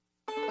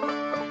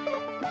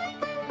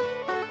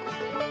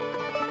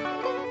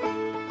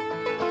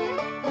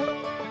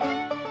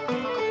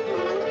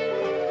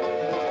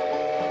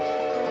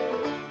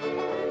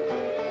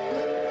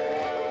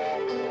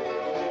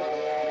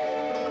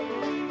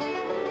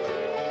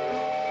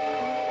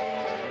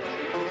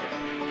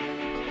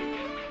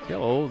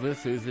Hello,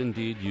 this is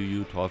indeed you,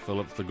 Utah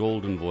Phillips, the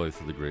golden voice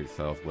of the great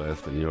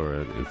Southwest, and you're,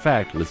 in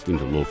fact, listening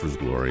to Loafer's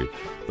Glory,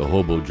 the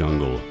hobo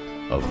jungle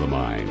of the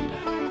mind.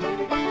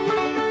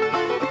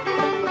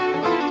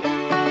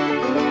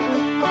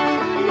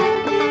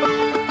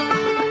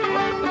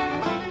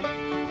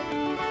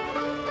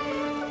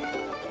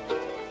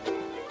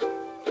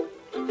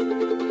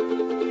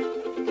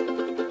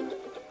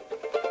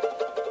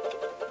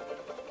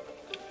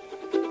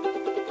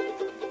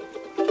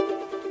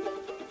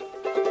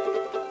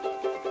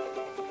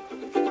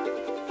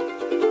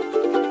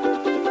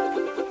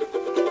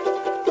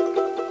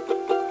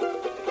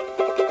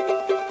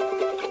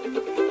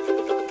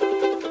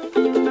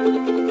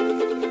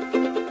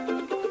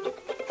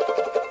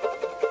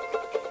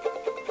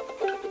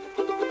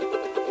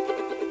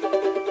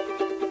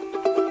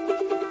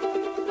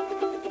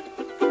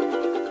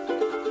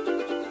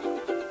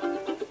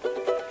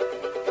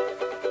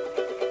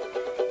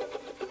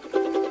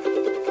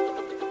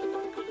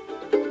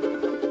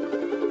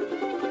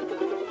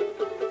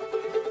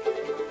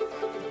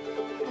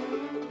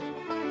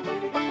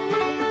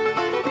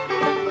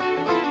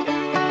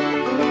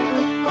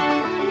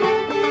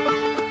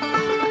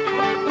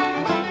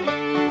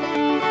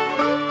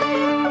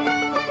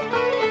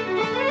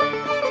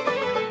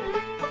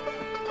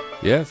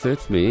 Yes,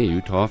 it's me,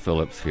 Utah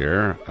Phillips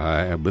here.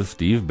 I am with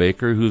Steve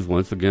Baker, who's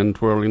once again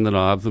twirling the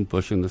knobs and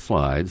pushing the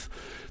slides.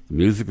 The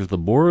music is the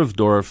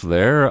Borisdorf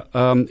there,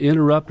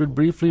 interrupted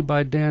briefly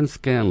by Dan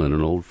Scanlon,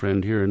 an old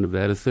friend here in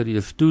Nevada City,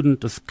 a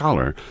student, a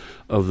scholar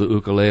of the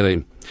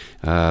ukulele,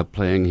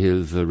 playing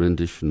his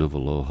rendition of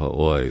Aloha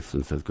Oi,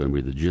 since that's going to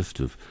be the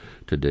gist of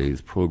today's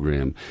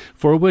program,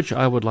 for which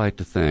I would like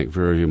to thank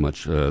very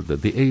much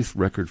the ace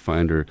record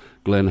finder,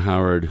 Glenn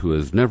Howard, who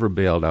has never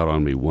bailed out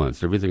on me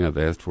once. Everything I've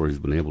asked for, he's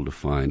been able to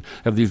find.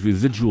 I have these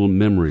residual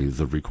memories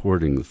of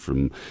recordings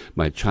from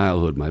my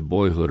childhood, my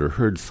boyhood, or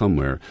heard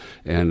somewhere,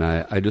 and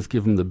I just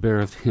give him the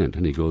barest hint,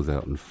 and he goes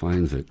out and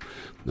finds it.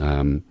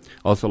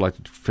 Also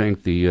like to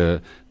thank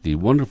the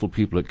wonderful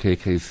people at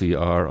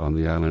KKCR on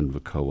the island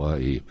of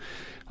Kauai,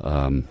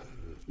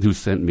 who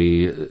sent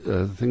me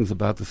things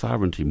about the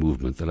sovereignty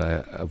movement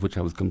of which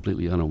I was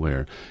completely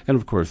unaware. And,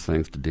 of course,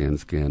 thanks to Dan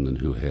Scanlon,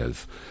 who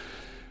has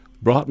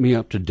brought me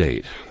up to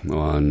date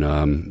on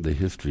the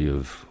history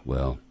of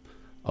a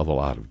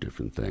lot of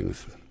different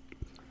things.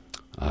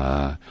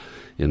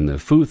 In the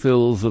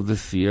foothills of the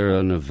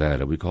Sierra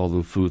Nevada, we call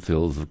them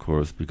foothills, of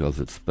course, because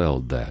it's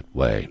spelled that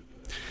way.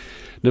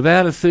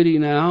 Nevada City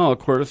now, of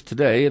course,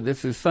 today,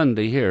 this is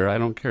Sunday here. I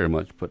don't care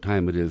much what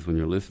time it is when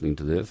you're listening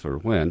to this or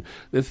when.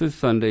 This is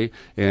Sunday,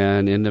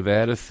 and in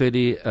Nevada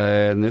City,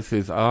 and this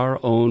is our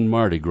own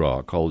Mardi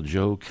Gras called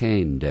Joe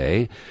Cain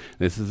Day.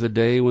 This is a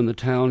day when the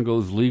town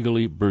goes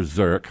legally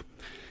berserk,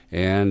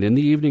 and in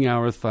the evening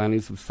hours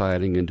finally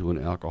subsiding into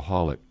an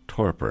alcoholic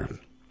torpor.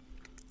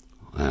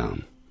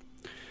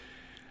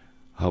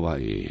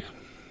 Hawaii.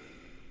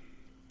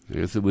 I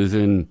guess it was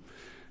in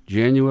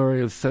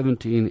January of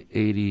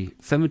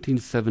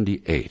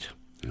 1778,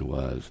 it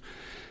was.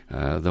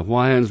 The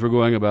Hawaiians were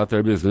going about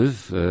their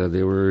business.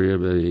 They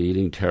were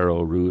eating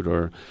taro root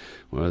or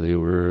they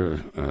were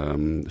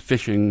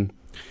fishing,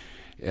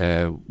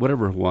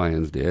 whatever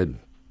Hawaiians did.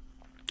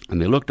 And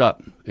they looked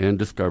up and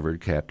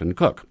discovered Captain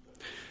Cook.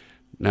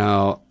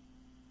 Now,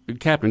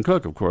 Captain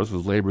Cook, of course,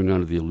 was laboring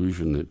under the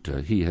illusion that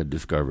he had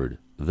discovered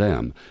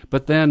them.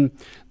 But then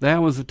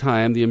that was the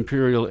time, the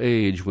imperial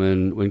age,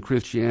 when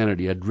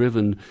Christianity had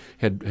drawn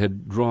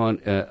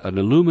an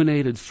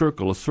illuminated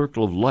circle, a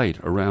circle of light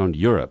around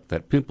Europe,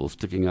 that pimple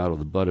sticking out of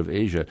the butt of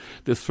Asia,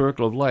 this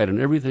circle of light, and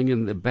everything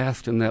in the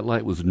basked in that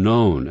light was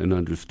known and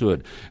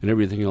understood, and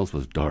everything else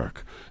was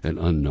dark and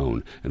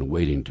unknown and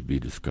waiting to be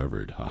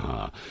discovered.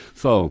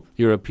 So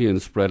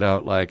Europeans spread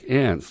out like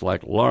ants,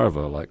 like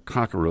larvae, like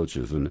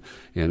cockroaches, and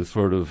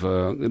sort of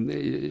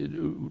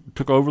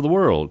took over the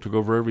world, took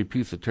over every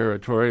piece of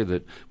territory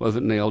that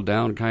wasn't nailed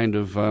down, kind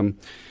of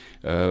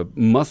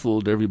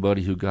muscled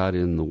everybody who got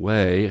in the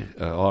way,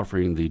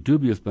 offering the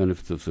dubious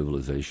benefits of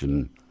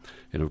civilization,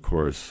 and of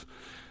course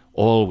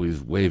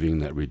always waving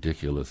that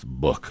ridiculous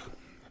book.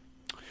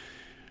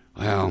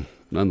 Well,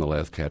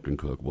 nonetheless, Captain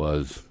Cook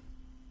was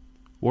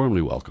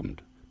warmly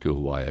welcomed to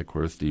Hawaii. Of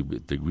course, the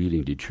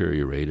greeting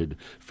deteriorated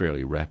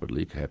fairly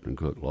rapidly. Captain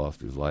Cook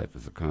lost his life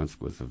as a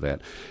consequence of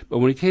that. But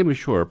when he came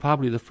ashore,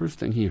 probably the first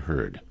thing he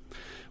heard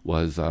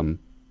was an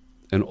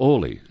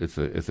oli. It's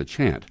a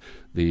chant,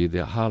 the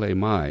Hale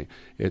Mai.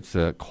 It's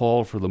a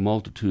call for the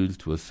multitudes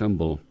to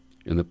assemble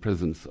in the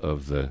presence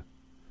of the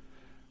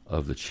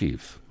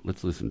chiefs.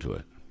 Let's listen to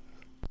it.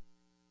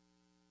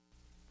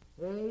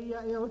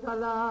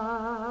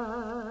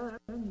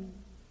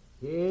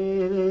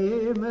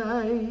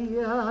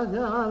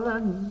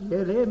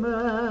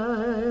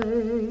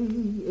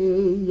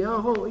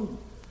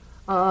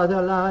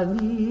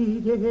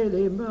 Adalani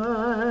tele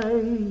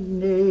mai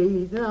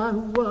nei da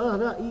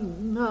wara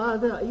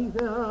inada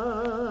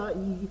ida I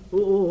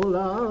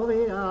ola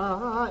ve a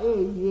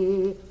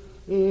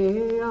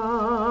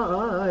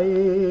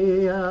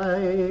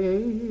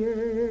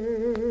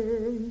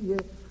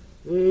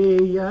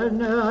ya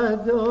na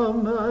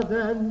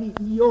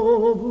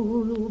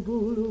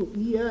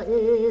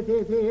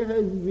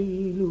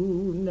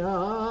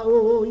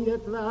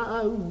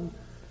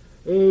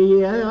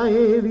Ea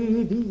e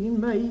vidi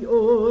mai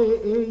o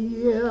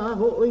ea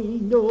hoi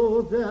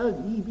no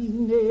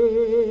zaribine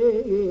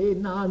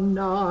na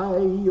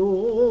nai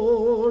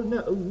o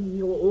na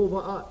ui o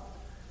wa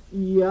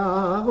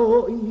ia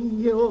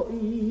hoi o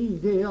i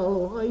de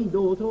ao ai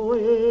do to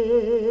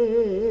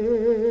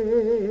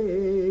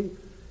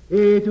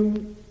e tu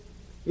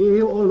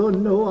e olo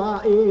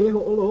noa e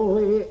olo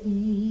e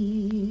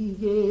i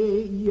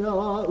e ia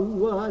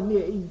ua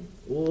nei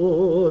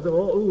o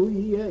do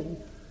ui ei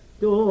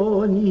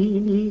Doni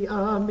ni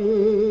a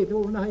me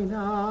do nai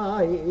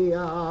nai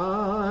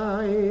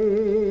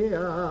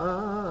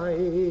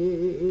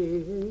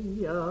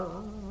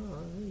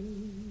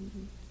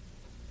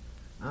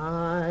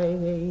ai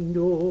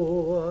no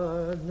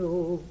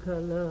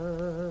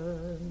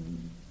kalan.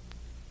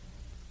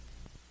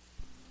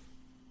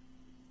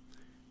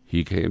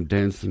 He came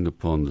dancing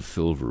upon the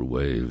silver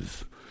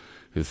waves,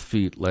 his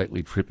feet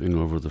lightly tripping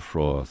over the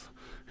froth,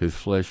 his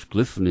flesh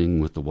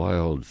glistening with the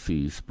wild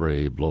sea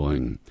spray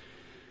blowing.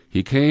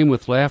 He came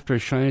with laughter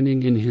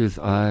shining in his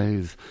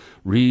eyes,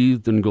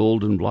 wreathed in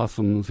golden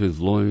blossoms,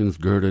 his loins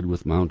girded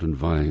with mountain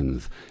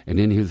vines, and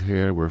in his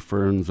hair were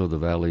ferns of the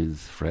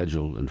valleys,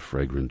 fragile and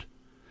fragrant.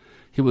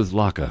 He was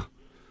Laka,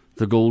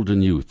 the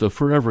golden youth, the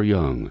forever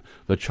young,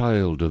 the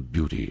child of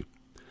beauty.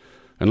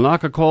 And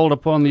Laka called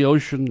upon the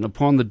ocean,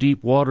 upon the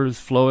deep waters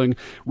flowing,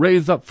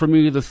 "Raise up for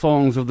me the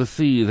songs of the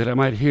sea, that I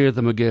might hear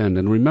them again,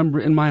 and remember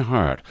in my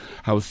heart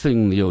how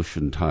sing the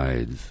ocean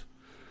tides.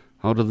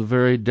 Out of the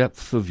very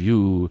depths of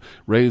you,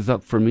 raise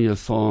up for me a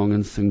song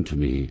and sing to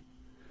me.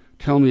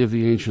 Tell me of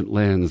the ancient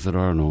lands that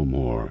are no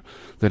more,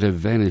 that have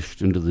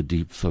vanished into the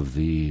deeps of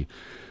thee.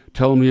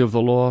 Tell me of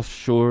the lost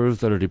shores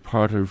that are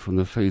departed from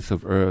the face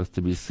of earth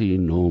to be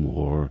seen no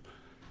more.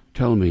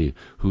 Tell me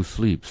who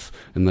sleeps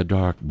in the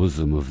dark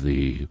bosom of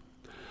thee.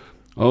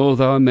 O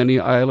thou many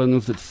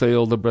islands that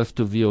sail the breast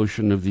of the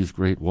ocean of these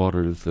great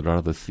waters that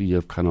are the sea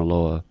of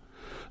Kanaloa,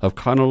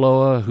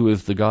 who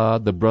is the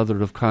god, the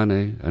brother of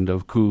Kane and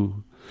of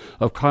Ku,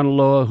 of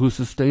Kanaloa who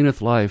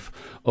sustaineth life,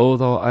 O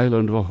thou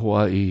island of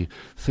Hawaii,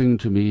 sing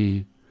to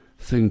me,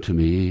 sing to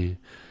me."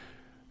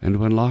 And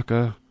when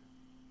Laka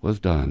was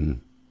done,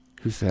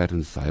 he sat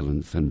in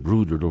silence and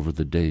brooded over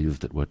the days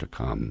that were to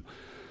come.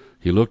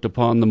 He looked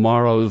upon the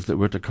morrows that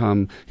were to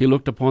come. He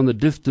looked upon the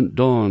distant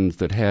dawns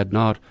that had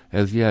not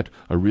as yet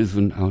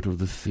arisen out of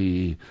the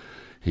sea.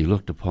 He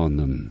looked upon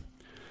them,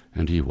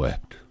 and he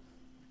wept.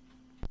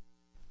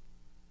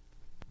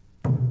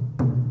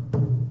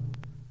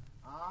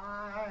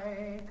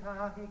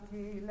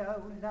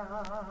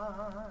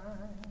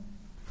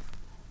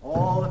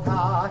 O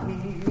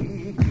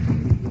tahi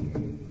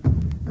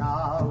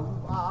lau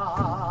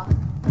a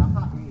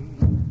nahi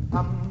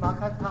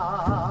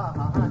ammakatani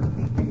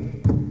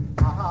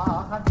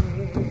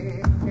ahane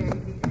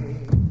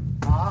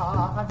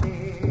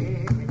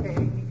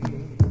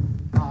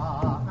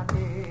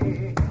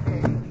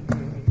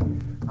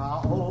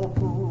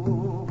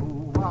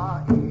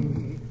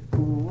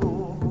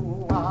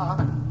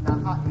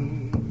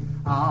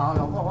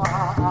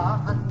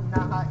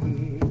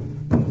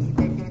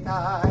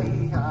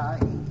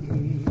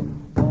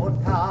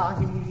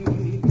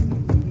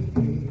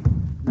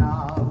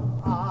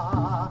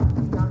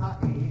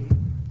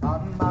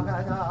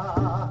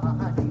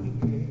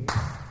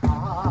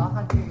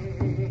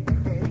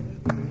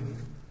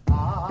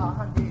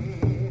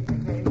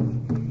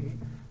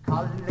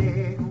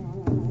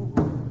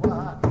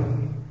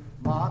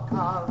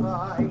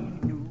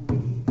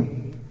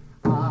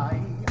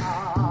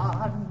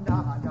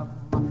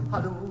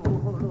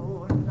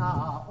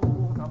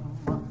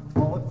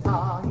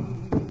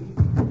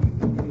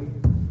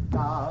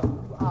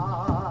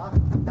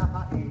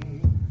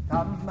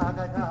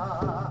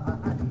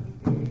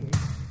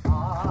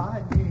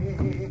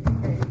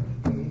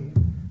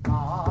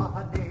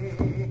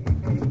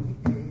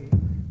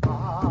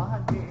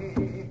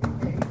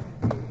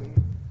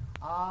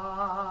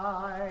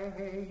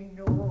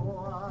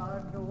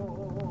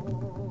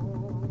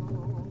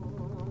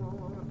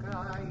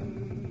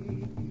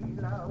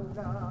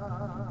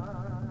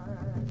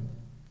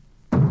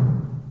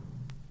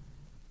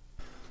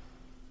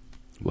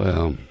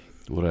Well,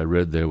 what I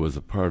read there was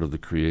a part of the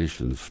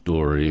creation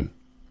story.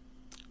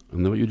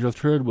 And what you just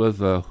heard was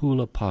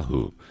Hula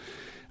Pahu.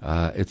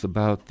 It's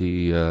about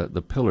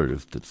the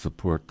pillars that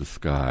support the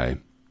sky.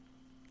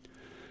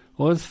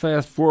 Well, let's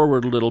fast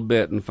forward a little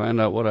bit and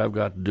find out what I've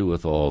got to do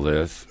with all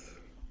this.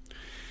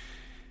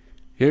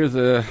 Here's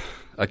a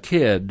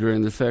kid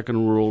during the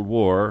Second World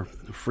War,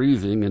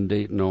 freezing in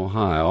Dayton,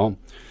 Ohio.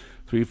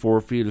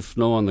 3-4 feet of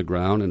snow on the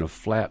ground in a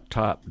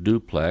flat-top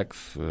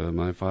duplex.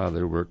 My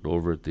father worked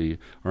over at the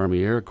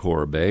Army Air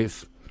Corps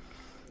base.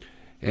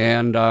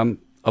 And a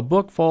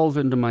book falls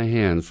into my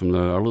hands from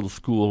our little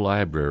school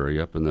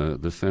library up in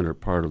the center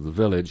part of the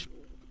village.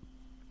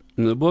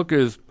 And the book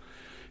it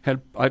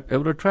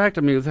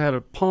attracted me. It had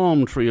a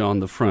palm tree on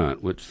the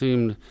front, which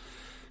seemed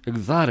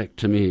exotic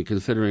to me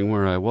considering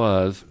where I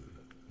was.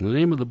 The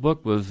name of the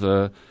book was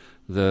The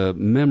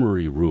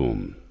Memory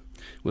Room.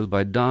 It was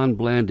by Don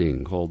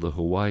Blanding, called The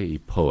Hawaii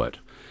Poet.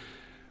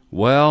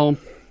 Well,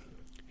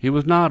 he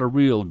was not a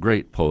real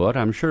great poet.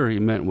 I'm sure he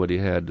meant what he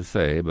had to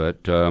say,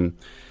 but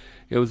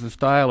it was a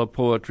style of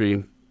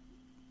poetry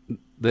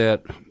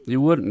that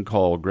you wouldn't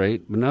call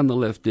great, but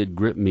nonetheless did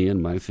grip me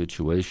in my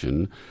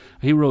situation.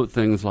 He wrote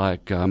things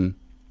like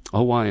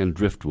Hawaiian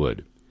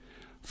driftwood.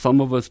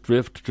 Some of us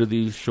drift to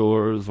these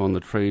shores on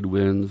the trade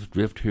winds,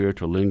 drift here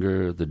to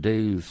linger. The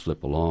days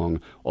slip along.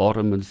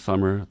 Autumn and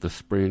summer, the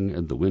spring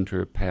and the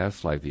winter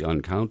pass like the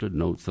uncounted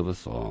notes of a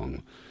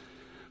song.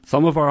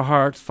 Some of our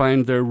hearts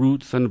find their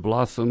roots and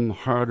blossom,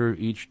 harder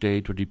each day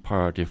to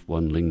depart if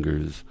one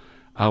lingers.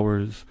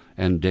 Hours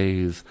and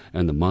days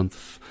and the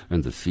months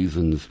and the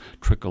seasons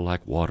trickle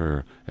like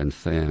water and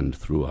sand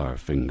through our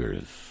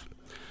fingers.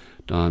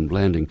 Don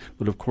Blanding.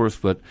 But of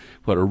course what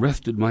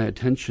arrested my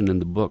attention in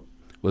the book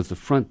was the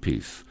front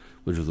piece,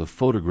 which was a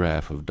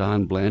photograph of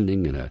Don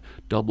Blanding in a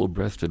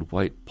double-breasted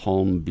white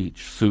Palm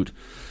Beach suit,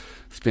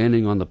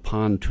 standing on the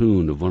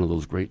pontoon of one of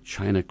those great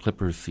China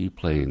Clipper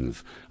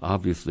seaplanes,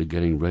 obviously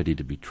getting ready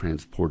to be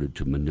transported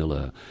to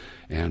Manila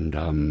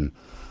and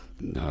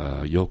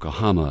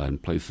Yokohama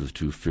and places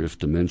too fierce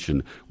to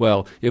mention.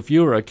 Well, if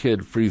you were a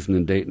kid freezing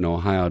in Dayton,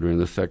 Ohio during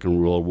the Second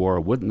World War,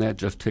 wouldn't that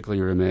just tickle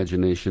your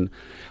imagination?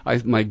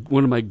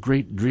 One of my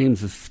great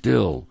dreams is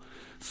still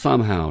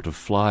somehow to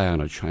fly on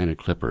a China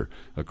Clipper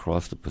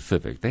across the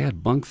Pacific. They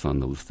had bunks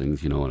on those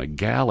things, and a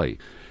galley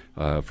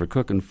for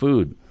cooking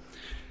food.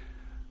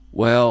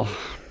 Well,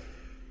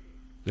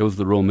 it was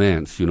the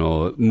romance,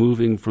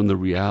 moving from the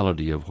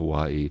reality of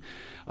Hawaii.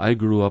 I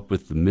grew up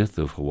with the myth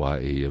of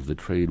Hawaii, of the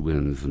trade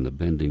winds and the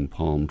bending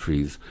palm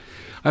trees.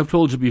 I've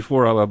told you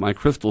before about my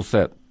crystal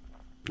set,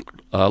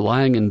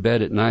 lying in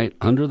bed at night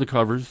under the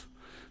covers,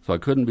 so I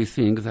couldn't be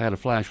seen because I had a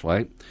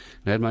flashlight.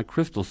 And I had my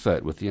crystal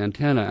set with the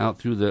antenna out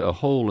through a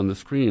hole in the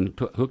screen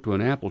hooked to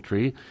an apple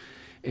tree,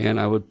 and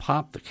I would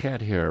pop the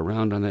cat hair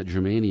around on that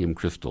germanium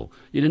crystal.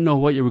 You didn't know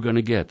what you were going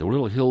to get. There were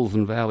little hills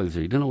and valleys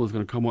there. You didn't know what was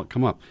going to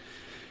come up.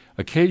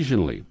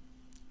 Occasionally,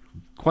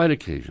 quite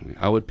occasionally,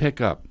 I would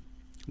pick up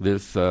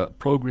this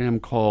program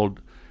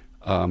called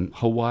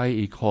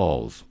Hawaii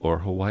Calls or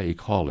Hawaii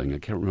Calling. I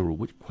can't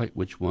remember quite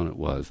which one it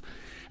was.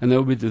 And there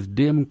would be this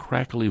dim,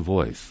 crackly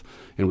voice,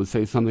 and it would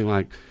say something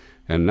like,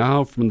 "And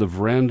now from the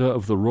veranda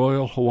of the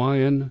Royal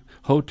Hawaiian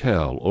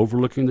Hotel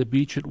overlooking the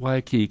beach at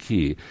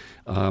Waikiki,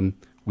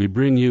 we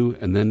bring you,"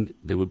 and then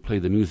they would play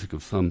the music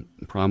of some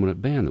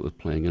prominent band that was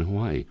playing in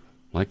Hawaii,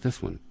 like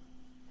this one.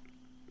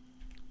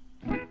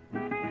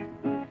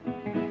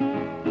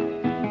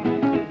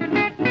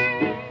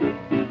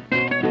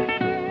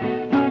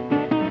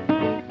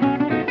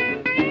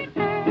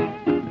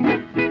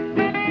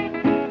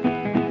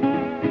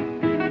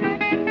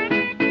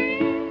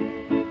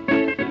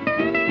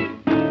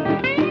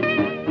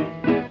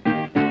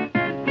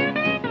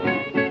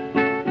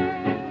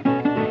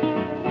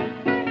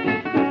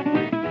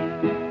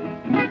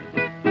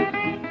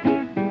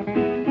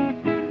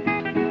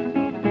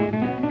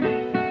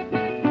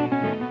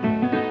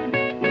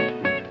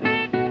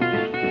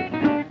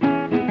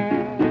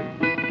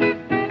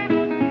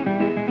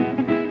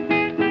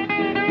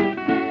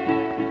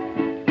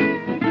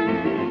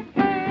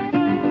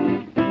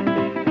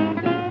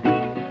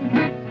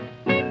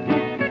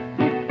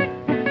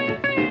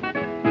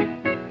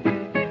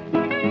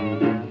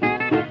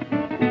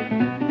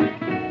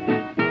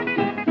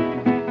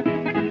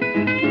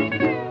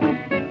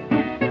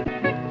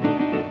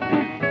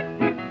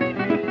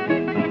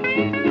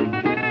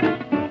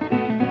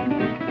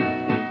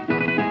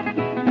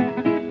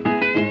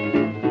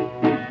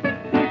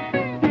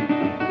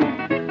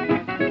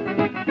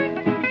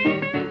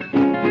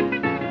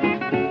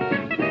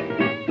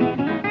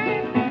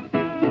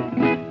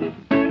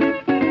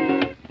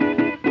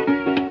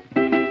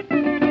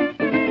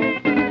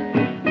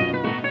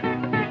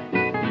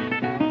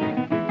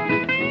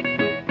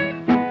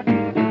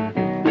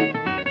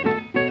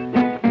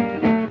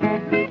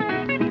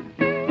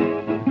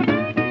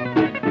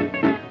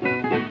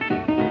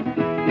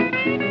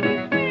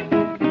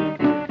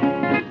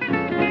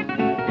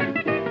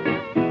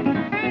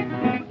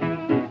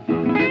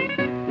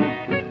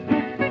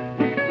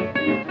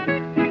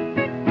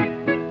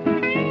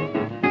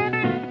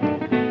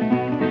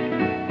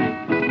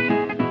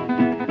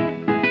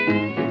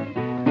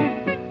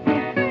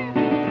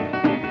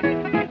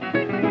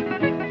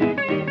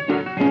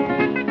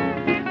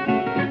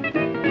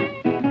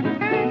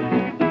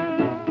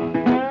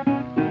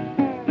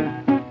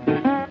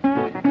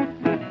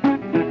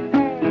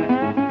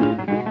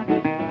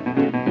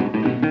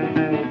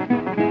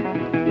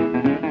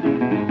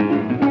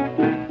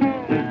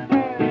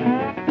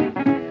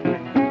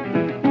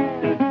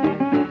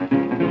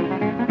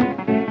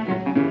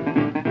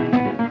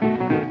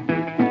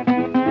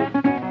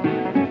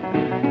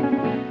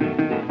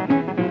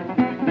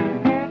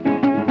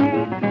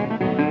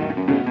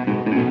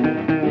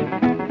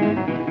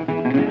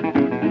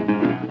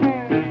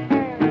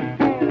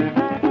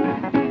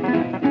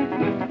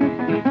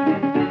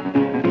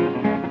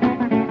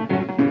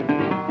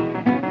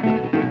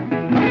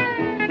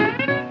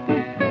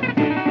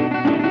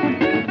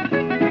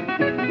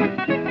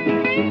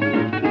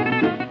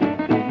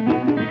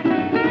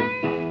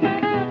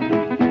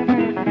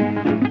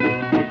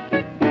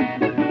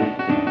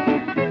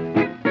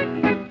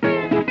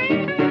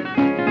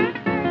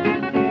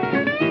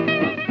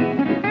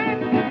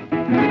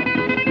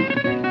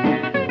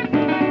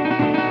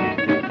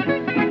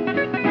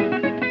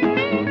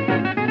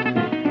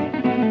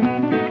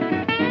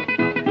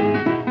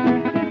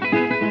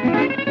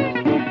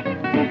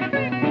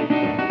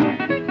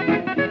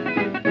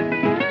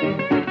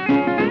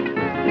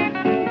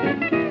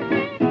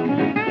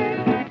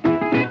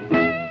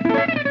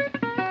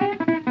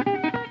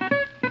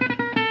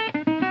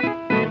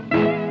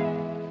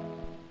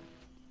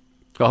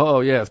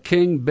 Oh, yes,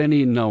 King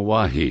Benny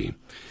Nawahi,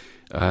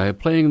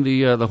 playing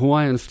the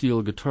Hawaiian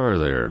steel guitar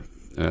there.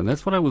 And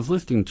that's what I was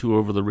listening to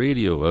over the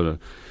radio,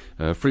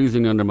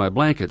 freezing under my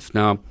blankets.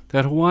 Now,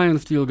 that Hawaiian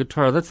steel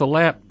guitar, that's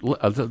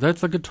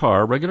a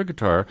guitar, regular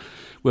guitar,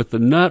 with the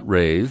nut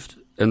raised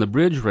and the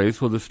bridge raised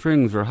so the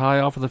strings are high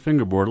off of the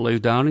fingerboard. It lays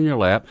down in your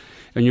lap,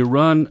 and you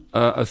run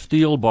a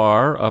steel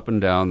bar up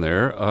and down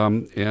there,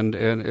 and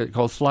it's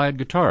called slide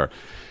guitar.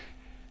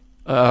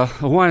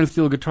 Hawaiian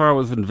steel guitar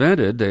was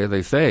invented,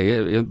 they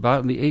say,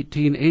 about in the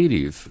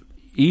 1880s,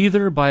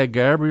 either by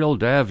Gabriel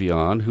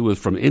Davion, who was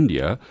from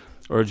India,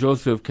 or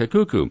Joseph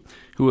Kekuku,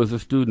 who was a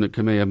student at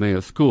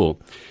Kamehameha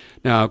School.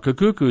 Now,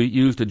 Kekuku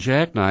used a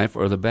jackknife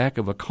or the back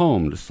of a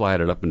comb to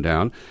slide it up and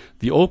down.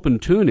 The open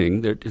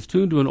tuning, it's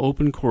tuned to an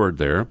open chord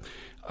there,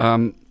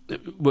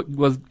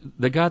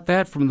 they got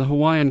that from the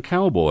Hawaiian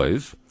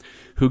cowboys,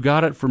 who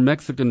got it from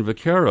Mexican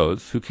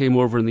vaqueros who came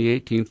over in the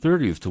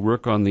 1830s to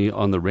work on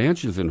the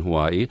ranches in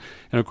Hawaii.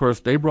 And, of course,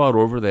 they brought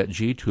over that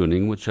G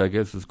tuning, which I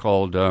guess is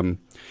called a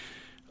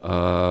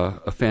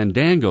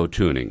fandango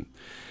tuning.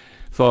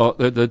 So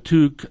the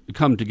two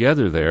come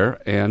together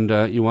there, and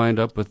you wind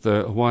up with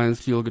the Hawaiian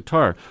steel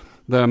guitar.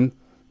 The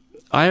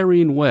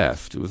Irene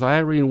West, it was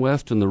Irene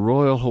West and the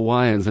Royal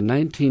Hawaiians in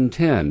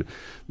 1910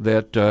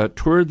 that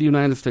toured the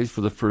United States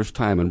for the first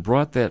time and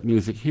brought that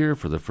music here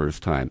for the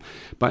first time.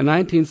 By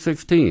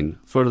 1916,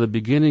 sort of the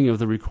beginning of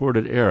the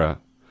recorded era,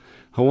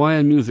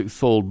 Hawaiian music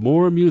sold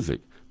more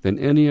music than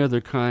any other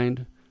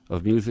kind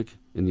of music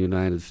in the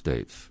United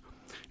States.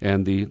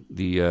 And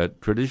the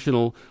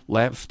traditional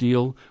lap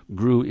steel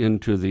grew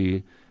into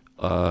the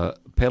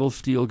pedal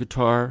steel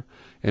guitar,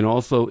 and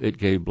also it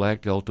gave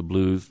Black Delta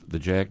blues the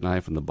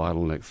jackknife and the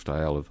bottleneck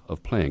style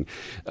of playing.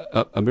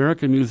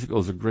 American music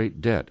owes a great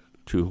debt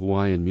to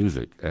Hawaiian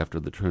music after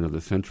the turn of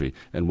the century,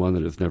 and one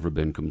that has never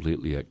been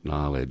completely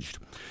acknowledged.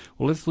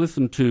 Well, let's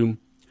listen to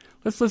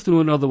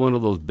another one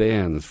of those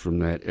bands from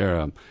that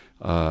era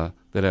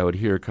that I would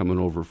hear coming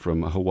over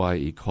from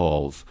Hawaii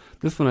Calls.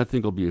 This one I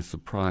think will be a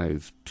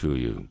surprise to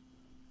you.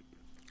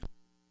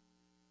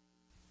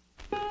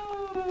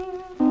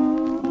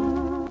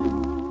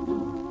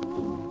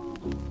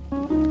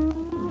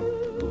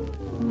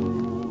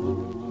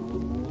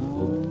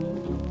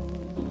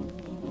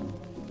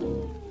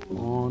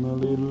 On a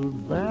little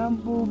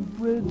bamboo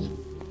bridge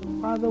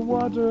by the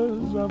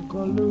waters of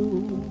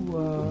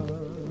Kalua,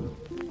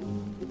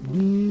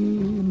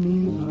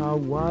 beneath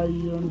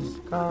Hawaiian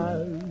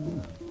skies,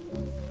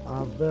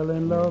 I fell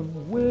in love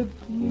with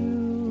you.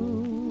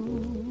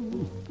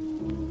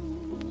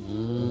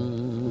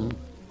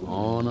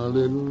 On a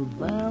little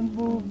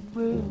bamboo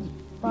bridge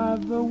by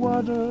the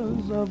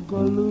waters of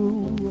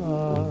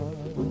Kalua,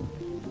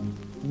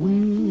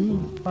 we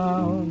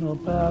found a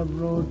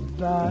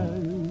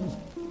paradise,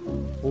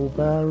 oh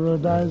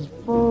paradise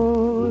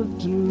for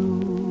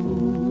two.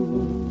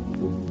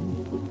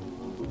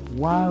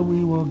 While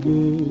we were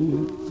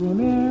gazing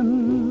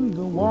in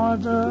the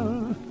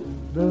water,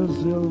 the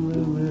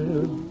silvery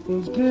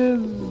ripples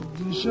kissed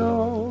the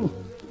shore,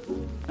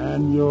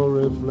 and your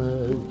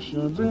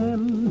reflections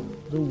in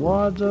the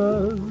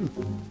water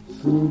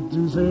seemed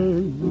to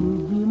say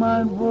you'll be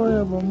mine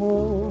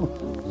forevermore.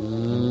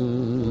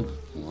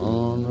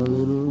 On a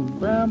little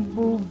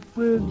bamboo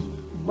bridge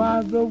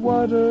by the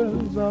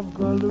waters of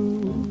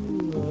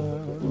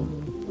Kalua,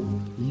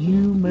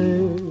 you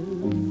made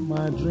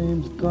my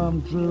dreams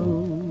come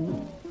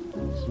true,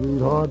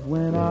 sweetheart,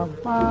 when I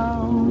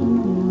found you.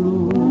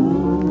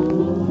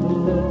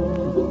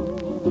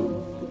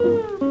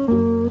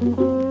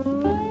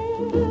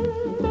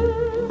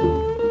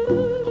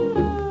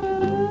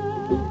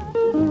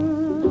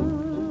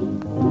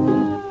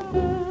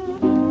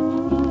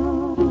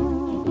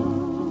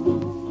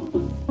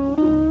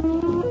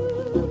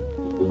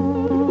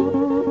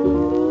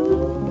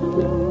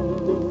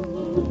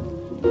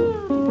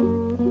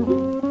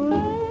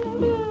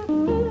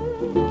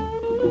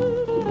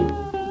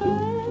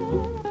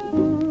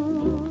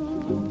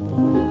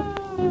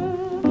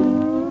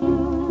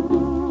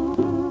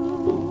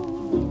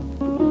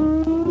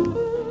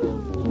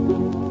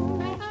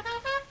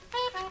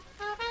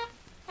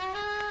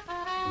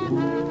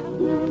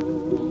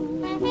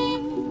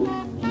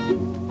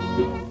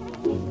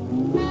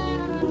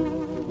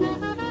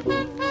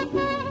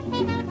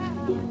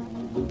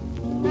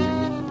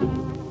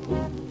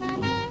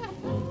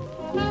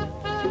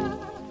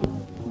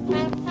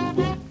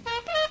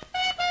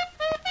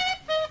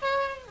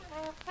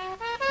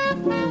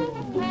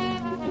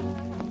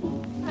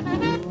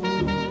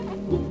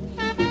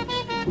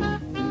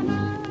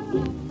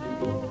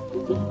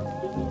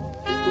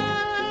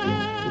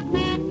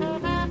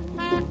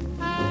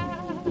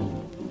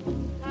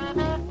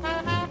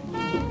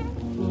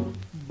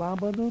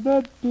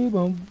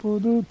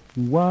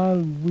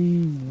 While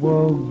we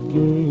were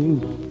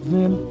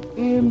gazing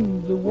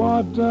in the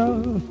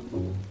water,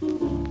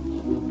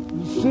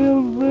 the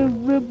silver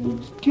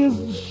ripples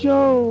kissed the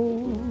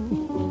shore,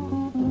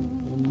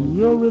 and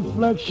your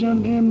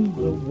reflection in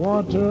the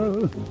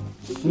water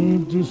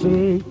seemed to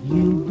say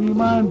you'll be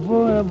mine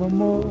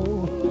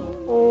forevermore.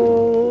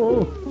 Oh,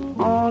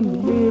 on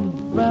the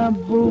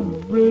bamboo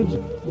bridge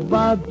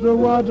by the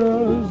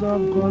waters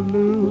of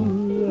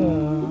Kaluuya.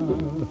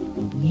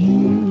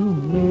 You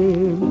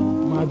made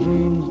my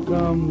dreams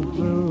come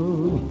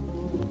true,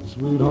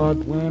 sweetheart,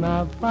 when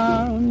I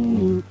found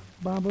you.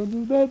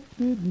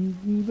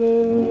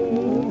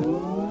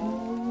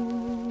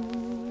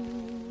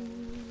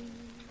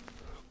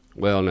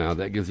 Well, now,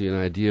 that gives you an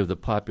idea of the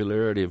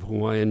popularity of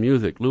Hawaiian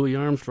music. Louis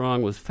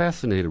Armstrong was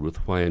fascinated with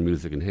Hawaiian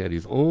music and had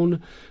his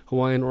own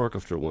Hawaiian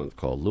orchestra once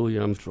called Louis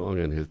Armstrong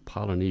and his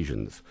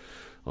Polynesians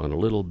on a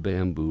little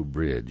bamboo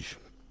bridge.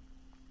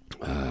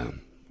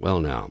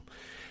 Well, now,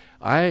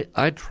 I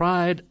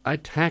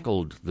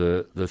tackled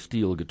the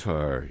steel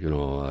guitar. You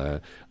know,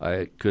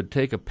 I could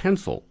take a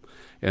pencil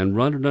and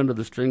run it under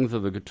the strings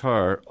of the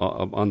guitar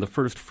on the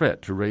first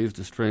fret to raise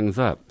the strings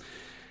up.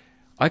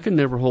 I could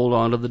never hold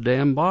on to the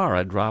damn bar.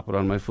 I'd drop it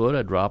on my foot,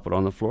 I'd drop it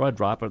on the floor, I'd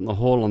drop it in the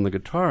hole on the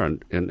guitar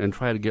and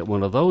try to get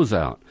one of those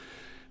out.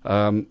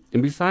 And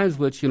besides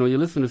which, you know, you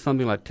listen to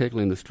something like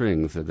Tickling the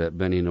Strings, that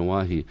Benny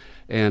Nawahi,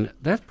 and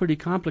that's pretty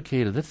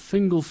complicated. That's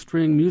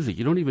single-string music.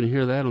 You don't even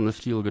hear that on the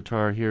steel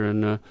guitar here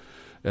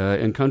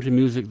in country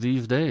music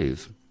these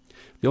days.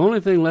 The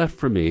only thing left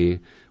for me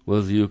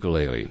was the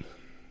ukulele.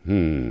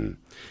 That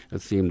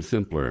seemed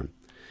simpler,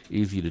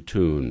 easy to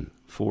tune,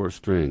 4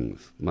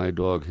 strings. My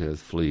dog has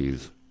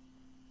fleas.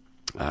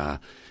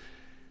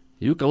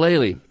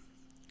 Ukulele.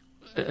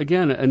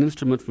 Again, an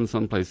instrument from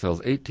someplace else.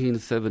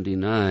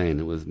 1879,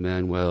 it was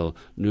Manuel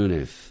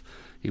Nunes.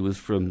 He was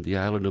from the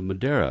island of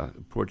Madeira,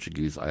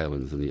 Portuguese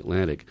islands in the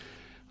Atlantic.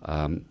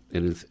 In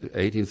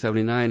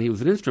 1879, he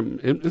was an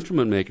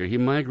instrument maker. He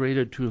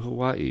migrated to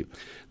Hawaii.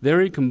 There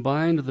he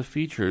combined the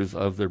features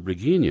of the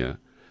briguinha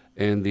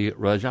and the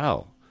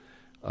rajau,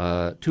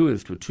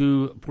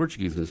 two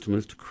Portuguese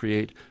instruments, to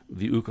create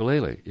the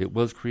ukulele. It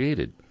was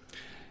created.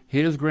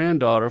 His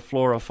granddaughter,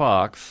 Flora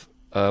Fox,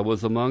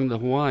 was among the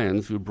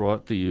Hawaiians who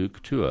brought the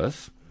uke to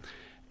us.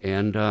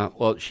 And,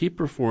 she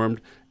performed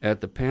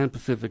at the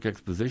Pan-Pacific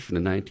Exposition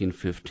in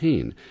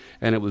 1915.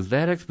 And it was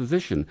that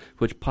exposition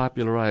which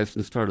popularized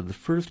and started the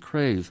first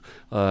craze,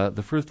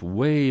 the first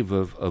wave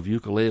of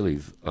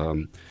ukuleles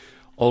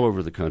all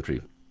over the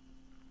country.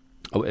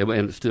 Oh,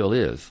 and it still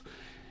is.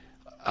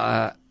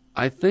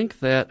 I think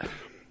that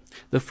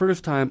the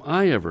first time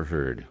I ever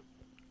heard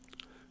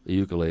the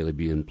ukulele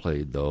being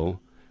played, though,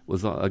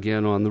 was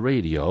again on the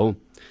radio,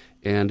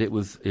 and it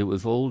was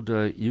old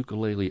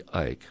Ukulele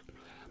Ike.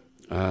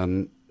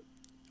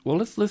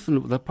 Let's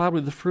listen to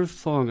probably the first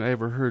song I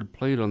ever heard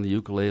played on the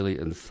ukulele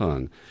and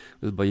sung.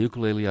 It was by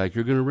Ukulele Ike.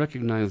 You're going to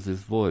recognize this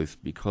voice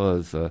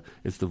because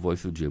it's the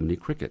voice of Jiminy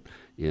Cricket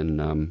in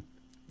the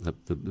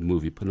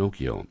movie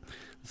Pinocchio,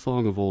 the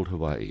song of Old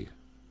Hawaii.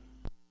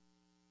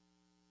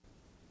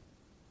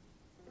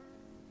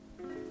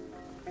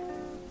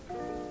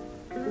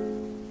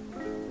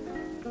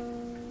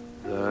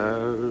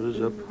 There's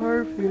a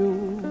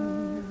perfume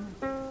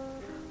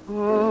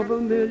of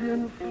a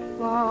million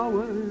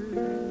flowers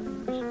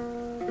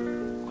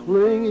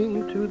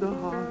clinging to the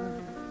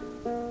heart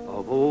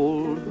of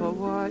old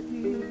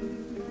Hawaii.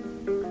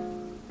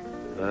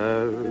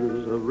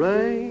 There's a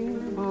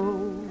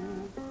rainbow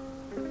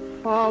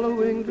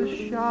following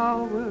the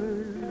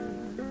showers,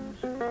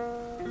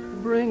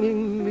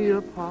 bringing me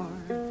a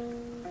part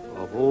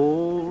of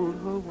old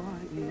Hawaii.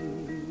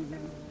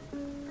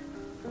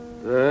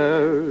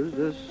 There's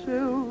a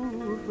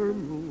silver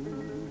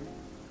moon,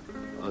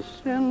 a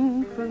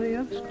symphony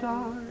of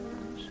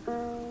stars.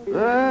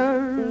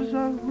 There's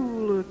a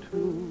hula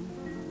tune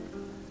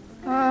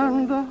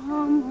and the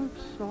hum of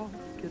soft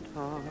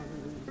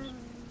guitars.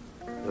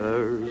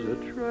 There's a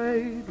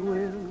trade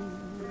wind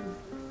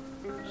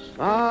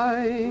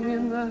sighing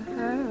in the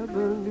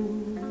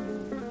heavens,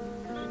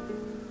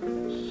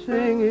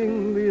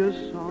 singing me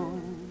a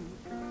song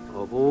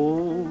of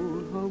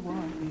old Hawaii.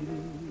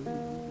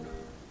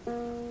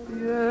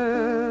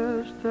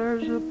 Yes,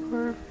 there's a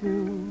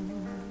perfume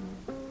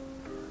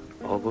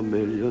of a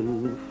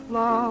million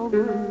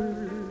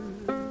flowers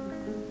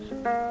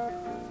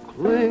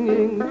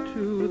clinging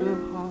to the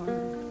heart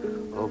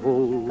of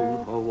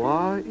old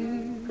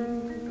Hawaii.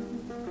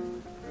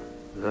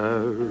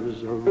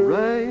 There's a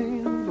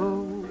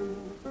rainbow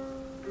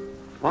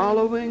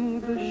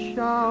following the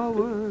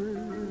showers,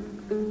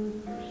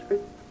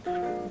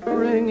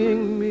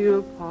 bringing me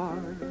a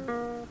part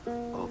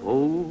of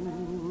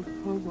old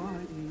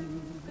Hawaii.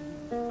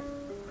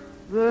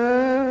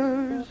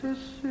 There's a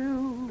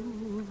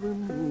silver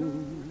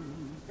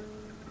moon,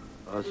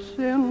 a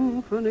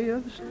symphony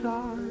of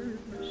stars.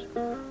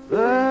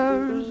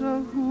 There's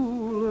a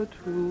hula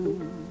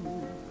tune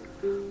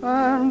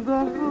and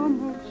the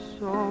hum of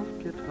soft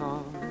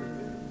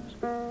guitars.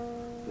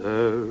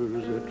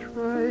 There's a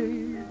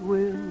trade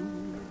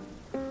wind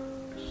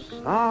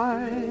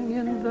sighing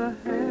in the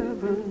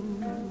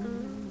heavens,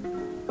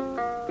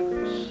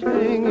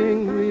 singing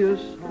me a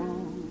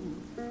song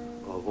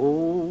of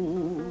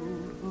old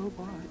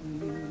Hawaii.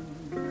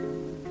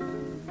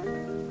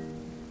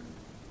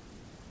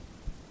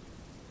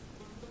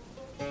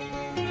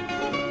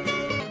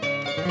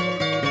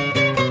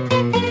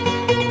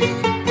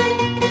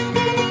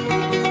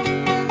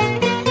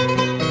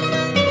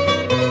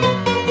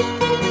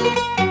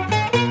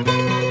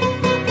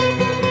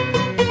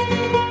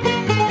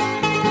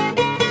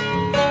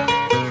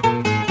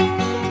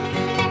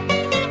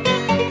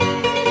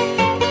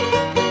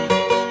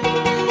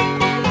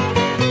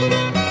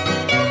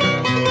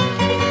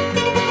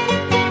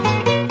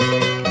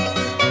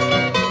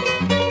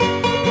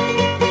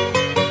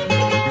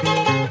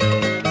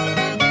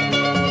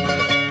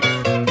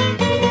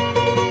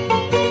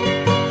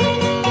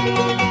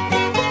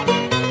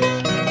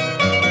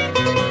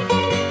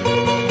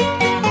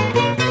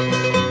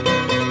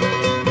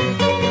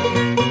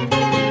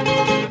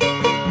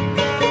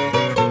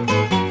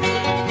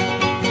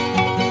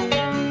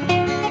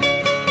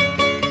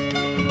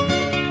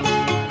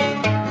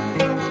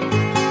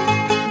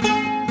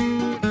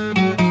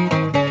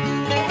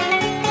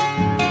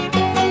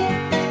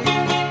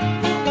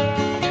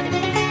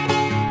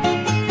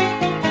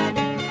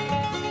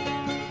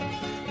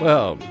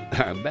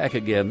 back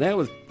again. That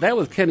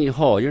was Kenny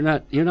Hall. You're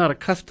not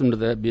accustomed to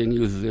that being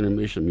used as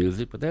intermission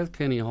music, but that's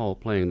Kenny Hall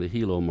playing the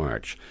Hilo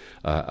March,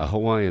 a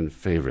Hawaiian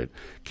favorite.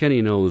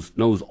 Kenny knows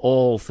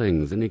all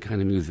things. Any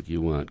kind of music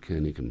you want,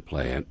 Kenny can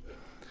play it.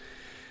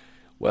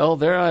 Well,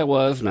 there I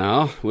was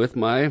now with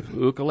my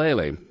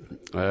ukulele.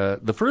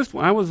 The first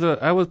one, I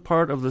was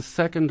part of the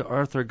second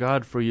Arthur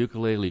Godfrey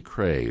ukulele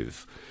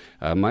craze.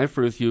 My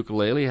first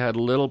ukulele had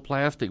a little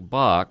plastic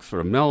box,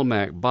 or a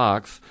Melmac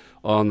box,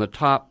 on the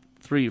top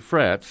 3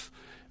 frets,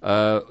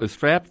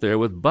 strapped there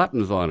with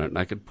buttons on it, and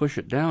I could push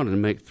it down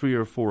and make 3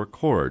 or 4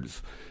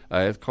 chords.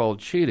 It's called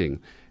cheating.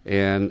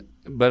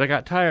 But I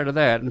got tired of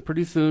that, and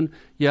pretty soon,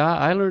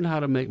 I learned how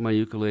to make my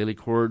ukulele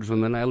chords,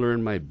 and then I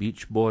learned my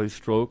Beach Boy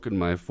stroke and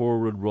my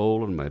forward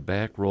roll and my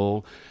back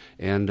roll,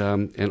 and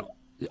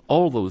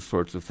all those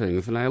sorts of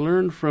things. And I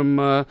learned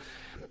from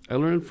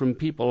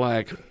people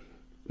like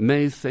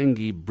May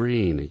Sengi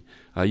Breen,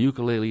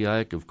 Ukulele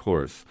Ike, of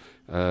course.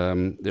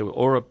 There was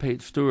Ora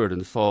Pate Stewart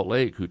in Salt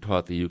Lake who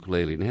taught the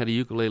ukulele and had a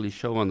ukulele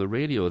show on the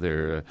radio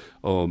there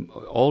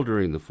all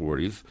during the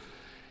 40s.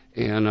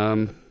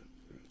 And,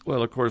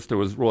 well, of course, there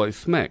was Roy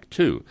Smeck,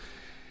 too.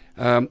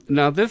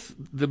 Now,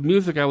 the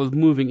music I was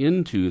moving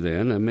into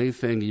then, May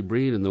Sengi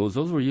Breen and those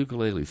were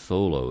ukulele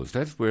solos.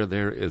 That's where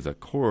there is a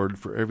chord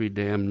for every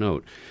damn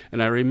note.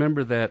 And I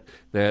remember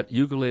that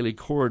ukulele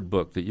chord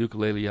book that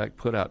Ukulele Ike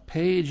put out,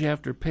 page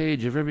after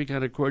page of every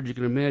kind of chord you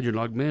can imagine,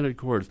 augmented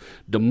chords,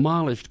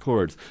 demolished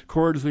chords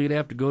where you'd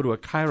have to go to a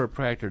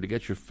chiropractor to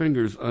get your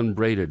fingers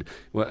unbraided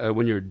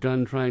when you're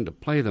done trying to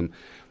play them.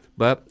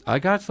 But I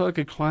got so I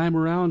could climb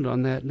around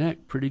on that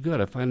neck pretty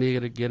good. I finally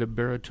had to get a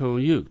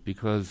baritone uke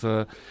because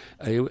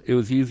it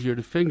was easier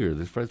to finger.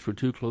 The frets were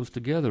too close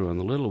together on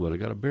the little one. I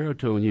got a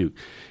baritone uke.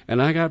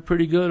 And I got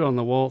pretty good on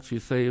the Waltz You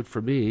Saved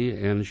for Me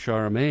and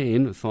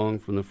Charmaine, a song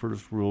from the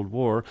First World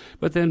War.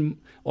 But then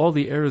all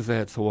the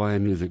ersatz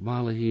Hawaiian music,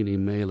 Malahini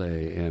Mele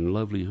and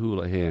Lovely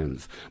Hula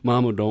Hands,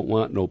 Mama Don't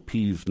Want No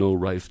Peas, No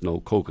Rice, No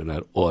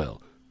Coconut Oil.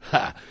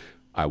 Ha!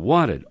 I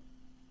wanted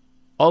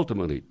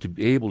ultimately to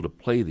be able to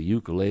play the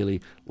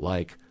ukulele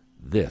like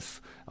this.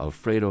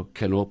 Alfredo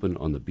Canopen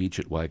on the beach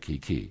at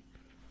Waikiki.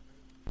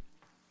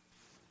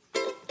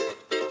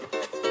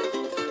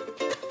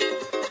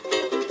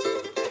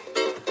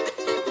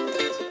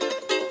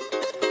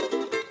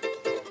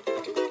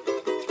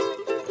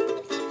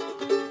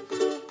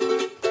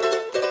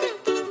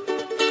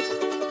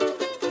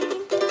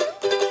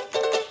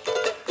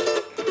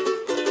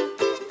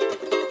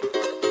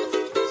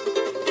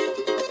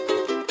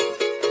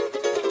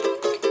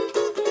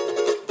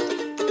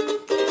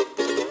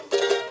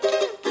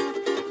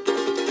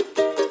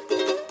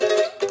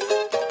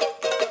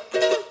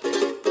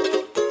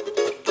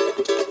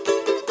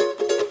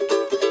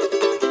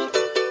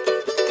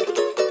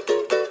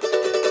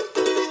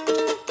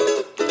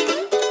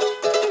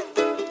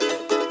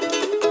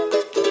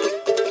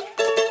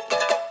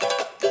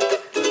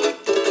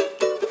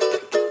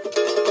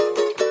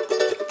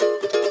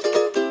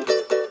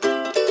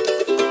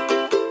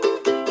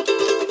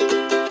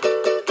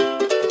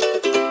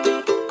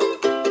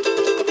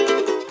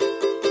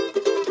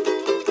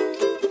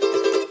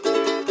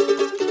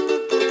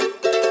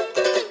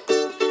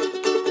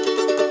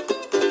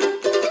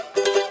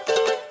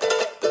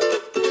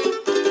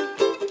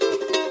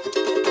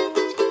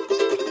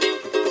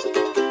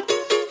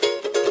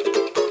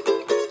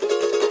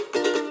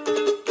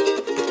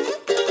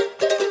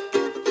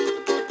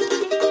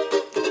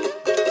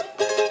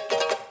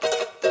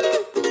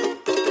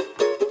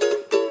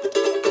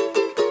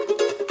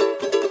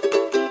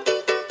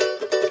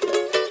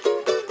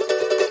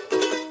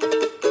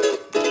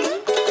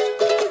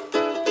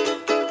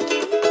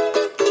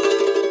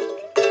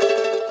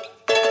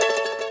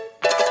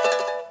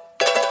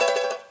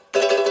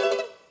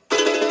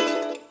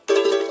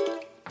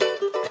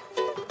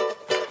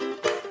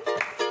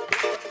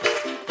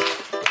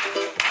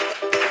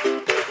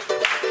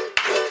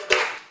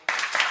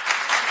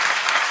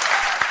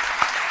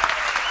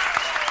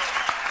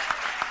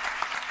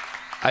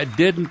 I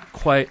didn't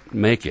quite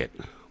make it.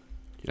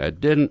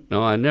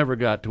 I never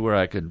got to where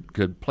I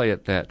could play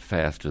it that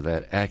fast or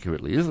that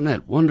accurately. Isn't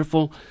that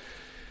wonderful?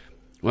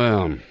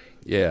 Well,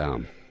 yeah,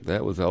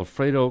 that was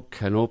Alfredo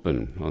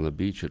Canopen on the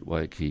beach at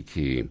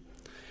Waikiki.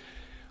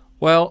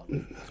 Well,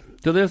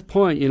 to this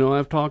point,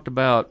 I've talked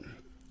about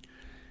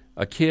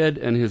a kid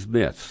and his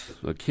myths,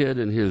 a kid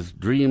and his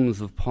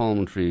dreams of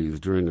palm trees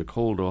during a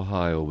cold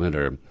Ohio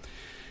winter,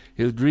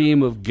 his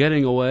dream of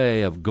getting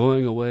away, of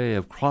going away,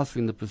 of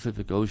crossing the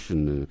Pacific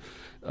Ocean.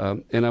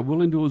 And I'm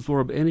willing to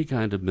absorb any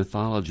kind of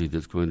mythology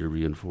that's going to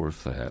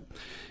reinforce that.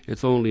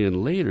 It's only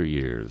in later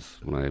years,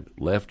 when I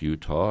left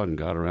Utah and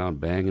got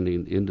around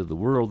banging into the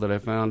world, that I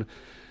found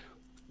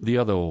the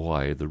other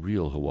Hawaii, the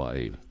real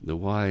Hawaii, the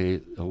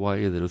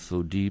Hawaii that is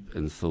so deep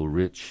and so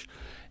rich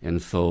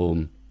and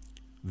so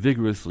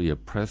vigorously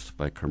oppressed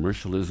by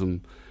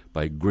commercialism,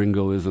 by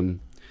gringoism.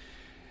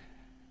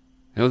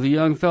 There was a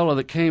young fellow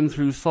that came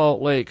through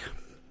Salt Lake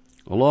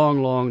a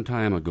long, long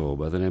time ago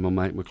by the name of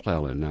Mike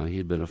McClellan. Now, he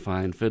had been a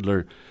fine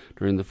fiddler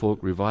during the folk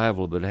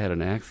revival, but had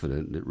an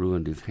accident that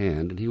ruined his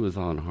hand, and he was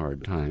on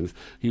hard times.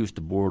 He used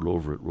to board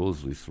over at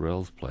Rosalie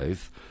Sorrell's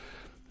place.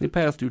 He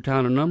passed through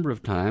town a number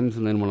of times,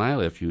 and then when I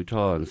left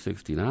Utah in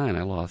 '69,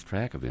 I lost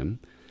track of him.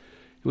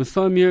 It was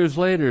some years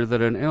later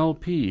that an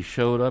LP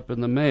showed up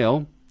in the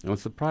mail. I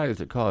was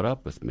surprised it caught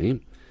up with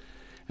me.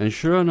 And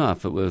sure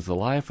enough, it was the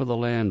Life of the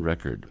Land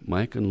record,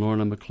 Mike and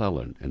Lorna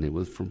McClellan, and it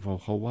was from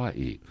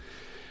Hawaii.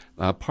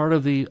 Part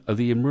of the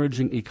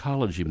emerging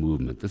ecology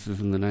movement. This is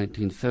in the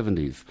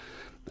 1970s.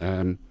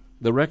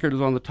 The record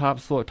is on the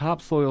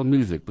Topsoil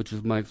Music, which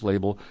is Mike's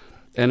label,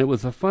 and it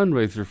was a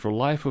fundraiser for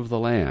Life of the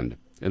Land,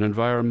 an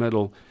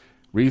environmental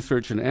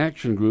research and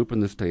action group in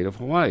the state of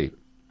Hawaii,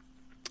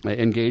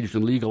 engaged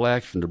in legal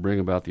action to bring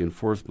about the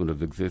enforcement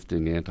of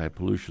existing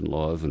anti-pollution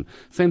laws, and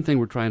same thing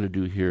we're trying to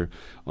do here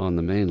on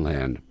the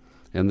mainland.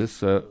 And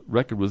this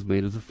record was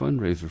made as a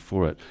fundraiser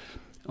for it.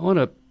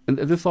 And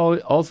this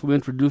also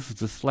introduces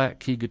the slack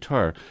key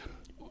guitar.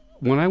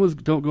 When I was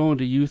going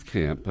to youth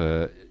camp,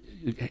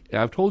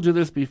 I've told you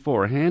this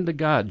before, hand to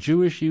God,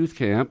 Jewish youth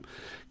camp,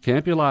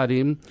 Camp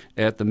Eladim,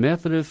 at the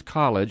Methodist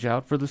College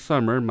out for the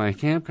summer. My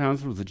camp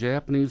counselor was a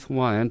Japanese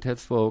Hawaiian,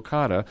 Tetsuo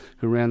Okada,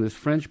 who ran this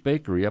French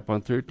bakery up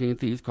on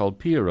 13th East called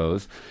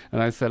Piero's.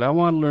 And I said, I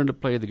want to learn to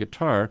play the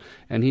guitar.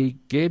 And he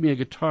gave me a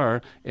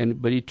guitar,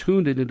 but he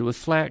tuned it into a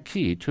slack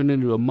key, tuned it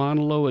into a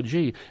Mauna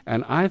G.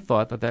 And I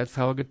thought that that's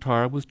how a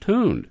guitar was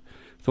tuned.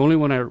 It's only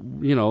when I,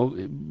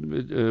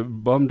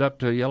 bummed up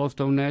to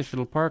Yellowstone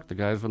National Park, the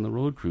guys on the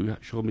road crew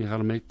showed me how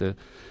to make the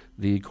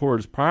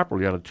chords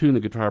properly, how to tune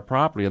the guitar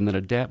properly, and then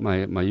adapt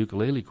my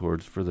ukulele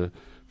chords for the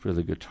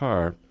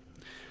guitar.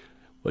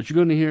 What you're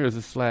going to hear is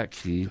a slack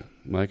key,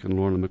 Mike and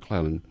Lorna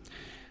McClellan,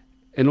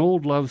 an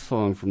old love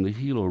song from the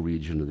Hilo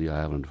region of the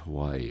island of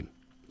Hawaii.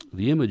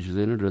 The images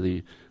in it are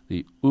the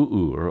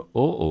u'u, or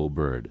o'o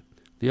bird,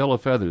 the yellow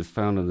feathers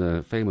found in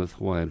the famous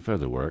Hawaiian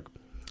featherwork.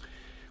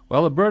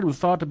 Well, the bird was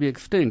thought to be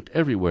extinct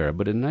everywhere,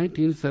 but in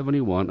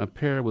 1971, a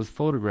pair was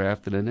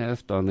photographed in a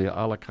nest on the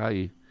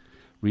Alakai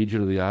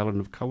region of the island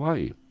of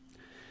Kauai.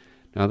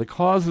 Now, the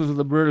causes of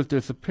the bird's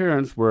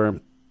disappearance were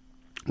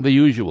the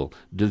usual: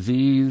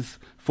 disease,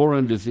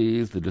 foreign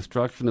disease, the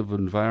destruction of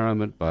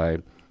environment by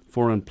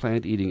foreign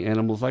plant-eating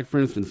animals. Like, for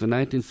instance, in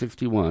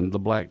 1961, the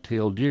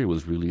black-tailed deer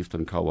was released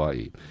on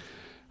Kauai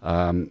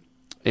and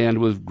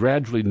was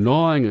gradually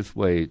gnawing its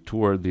way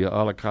toward the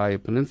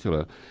Alakai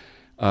Peninsula.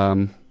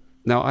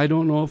 Now, I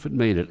don't know if it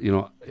made it.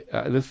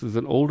 This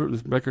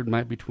record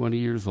might be 20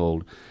 years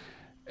old.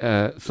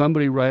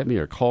 Somebody write me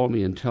or call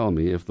me and tell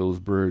me if those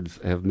birds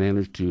have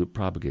managed to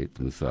propagate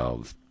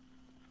themselves.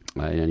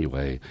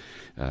 Anyway,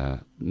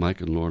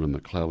 Mike and Lorna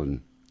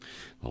McClellan,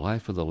 the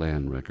Life of the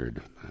Land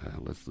record.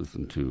 Let's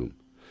listen to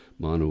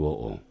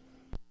Manuo'o.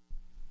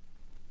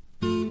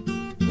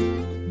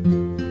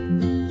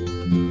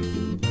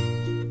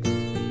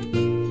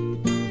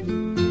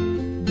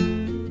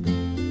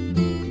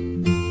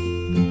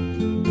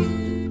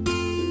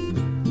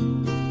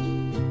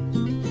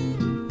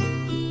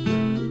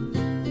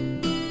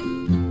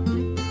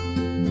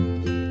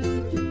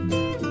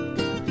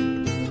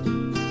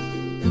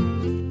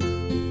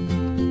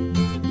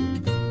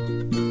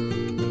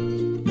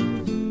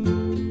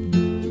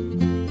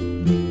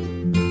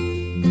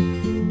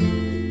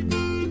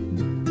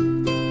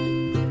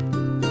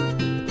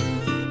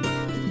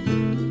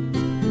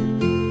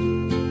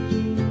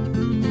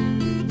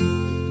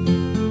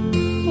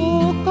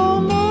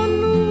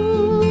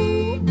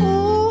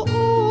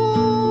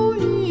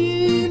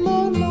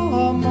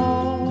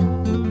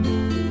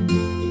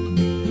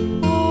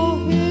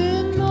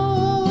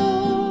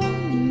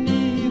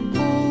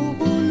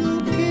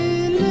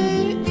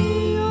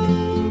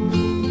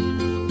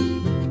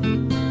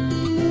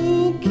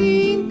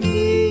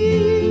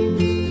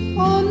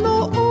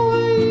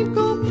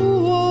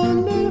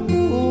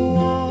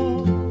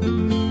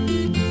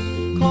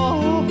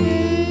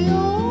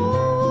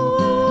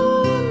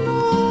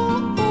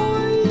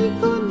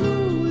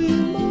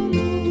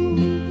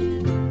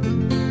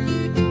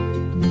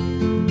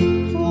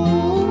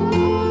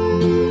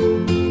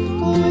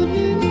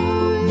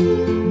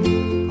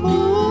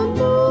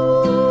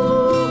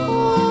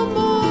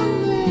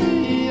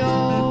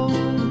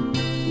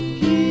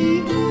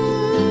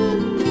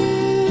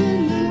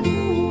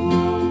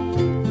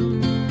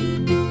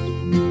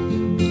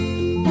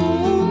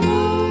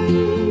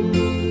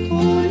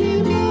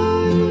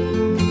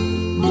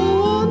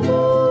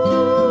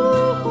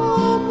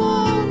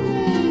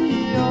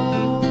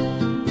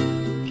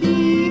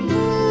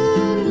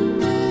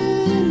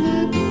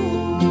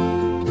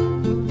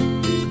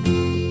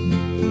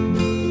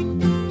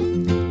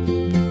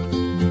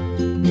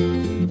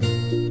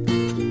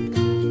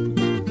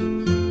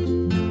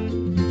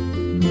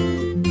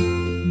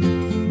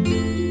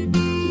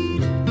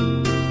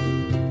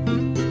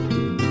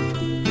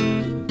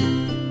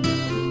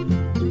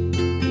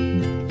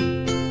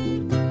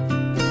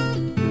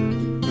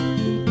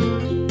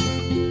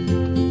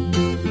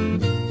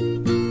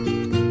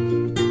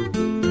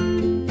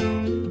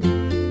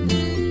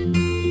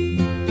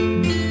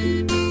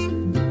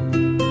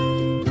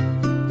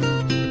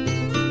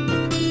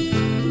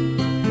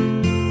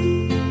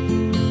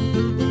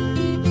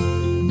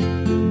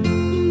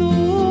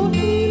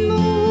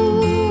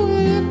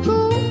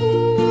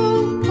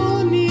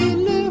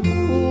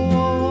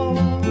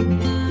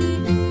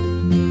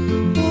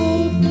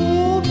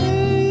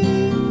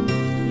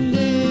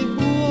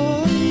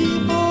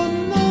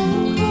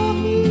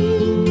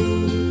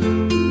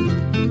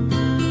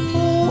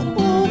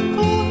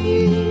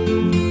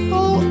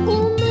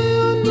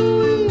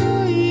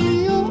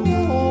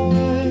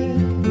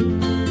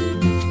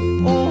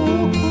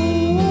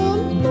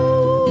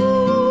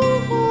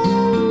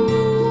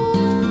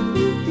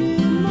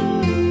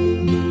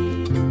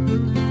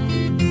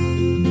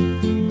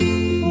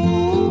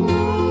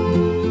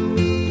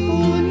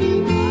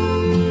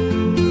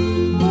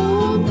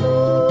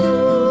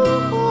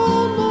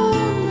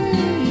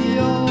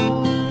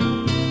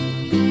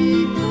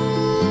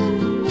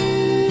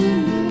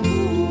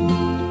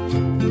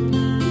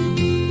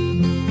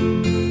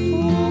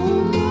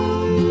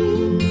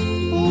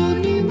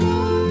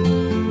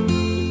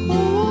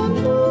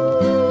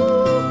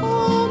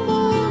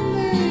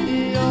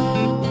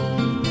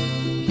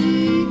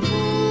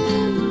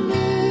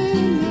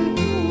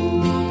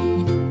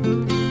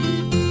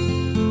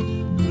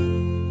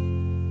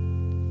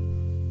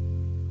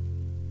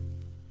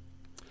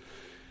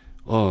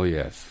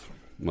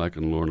 Mike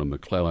and Lorna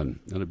McClellan,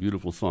 and a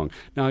beautiful song.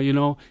 Now, you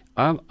know,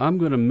 I'm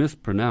going to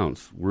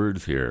mispronounce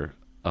words here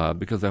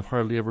because I've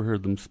hardly ever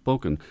heard them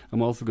spoken.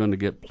 I'm also going to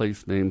get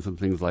place names and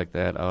things like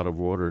that out of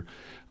order,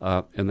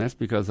 and that's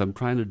because I'm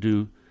trying to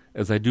do,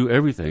 as I do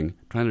everything,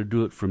 trying to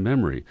do it from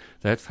memory.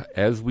 That's,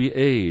 as we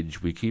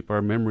age, we keep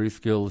our memory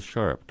skills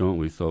sharp, don't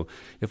we? So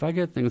if I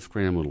get things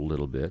scrambled a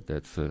little bit,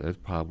 that's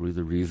probably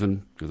the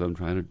reason, because I'm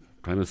trying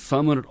to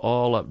summon it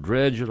all up,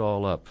 dredge it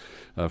all up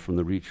from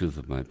the reaches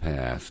of my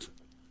past.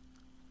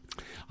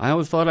 I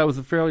always thought I was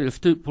a fairly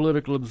astute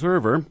political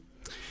observer.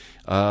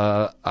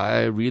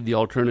 I read the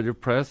alternative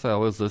press. I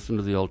always listen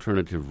to the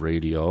alternative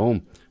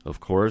radio, of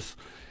course,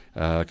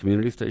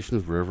 community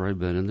stations wherever I've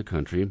been in the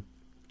country.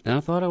 And I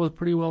thought I was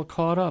pretty well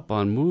caught up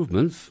on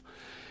movements.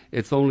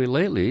 It's only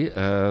lately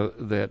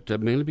that,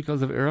 mainly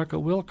because of Erica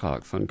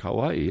Wilcox on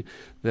Kauai,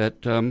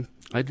 that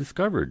I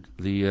discovered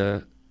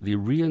the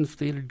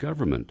reinstated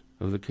government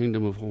of the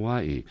Kingdom of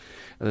Hawaii,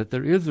 that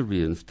there is a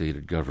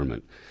reinstated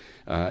government.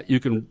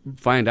 You can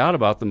find out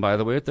about them, by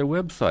the way, at their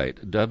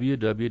website,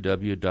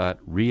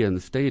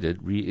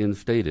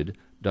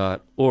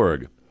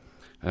 www.reinstated.org.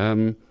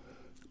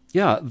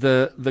 Yeah,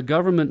 the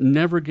government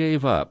never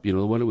gave up. You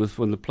know,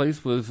 when the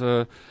place was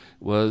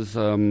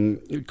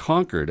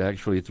conquered,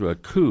 actually, through a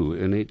coup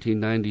in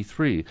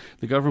 1893,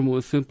 the government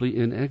was simply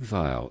in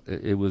exile.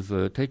 It was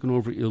taken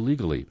over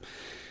illegally.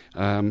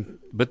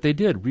 But they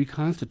did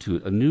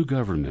reconstitute a new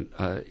government.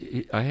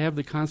 I have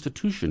the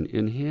Constitution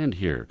in hand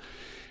here.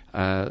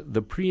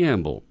 The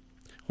preamble: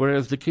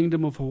 whereas the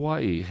Kingdom of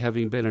Hawaii,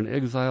 having been in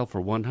exile for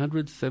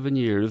 107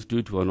 years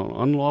due to an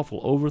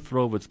unlawful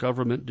overthrow of its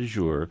government de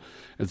jure,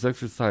 has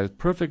exercised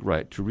perfect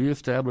right to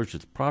reestablish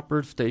its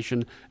proper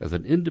station as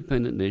an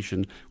independent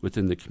nation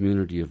within the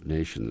community of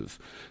nations.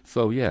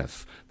 So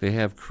yes, they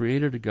have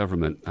created a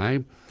government.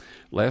 I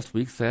last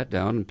week sat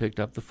down and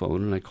picked up the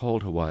phone and I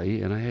called Hawaii,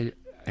 and I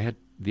had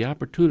the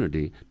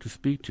opportunity to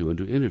speak to and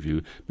to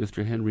interview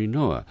Mr. Henry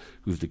Noah,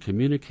 who's the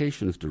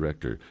communications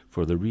director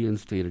for the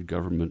reinstated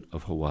government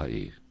of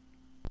Hawaii.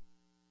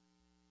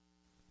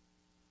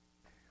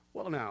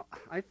 Well, now,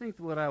 I think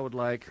what I would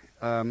like,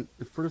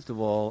 first of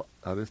all,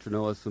 Mr.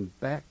 Noah, some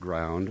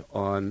background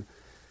on,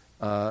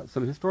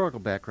 some historical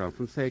background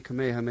from, say,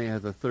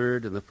 Kamehameha III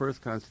and the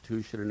first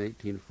Constitution in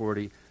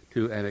 1840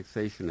 to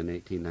annexation in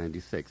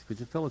 1896. Could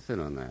you fill us in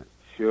on that?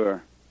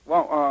 Sure.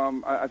 Well,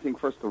 I think,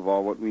 first of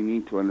all, what we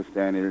need to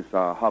understand is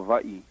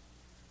Hawaii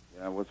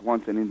was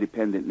once an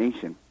independent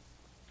nation.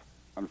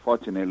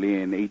 Unfortunately,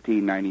 in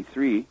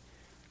 1893,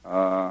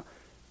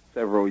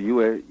 several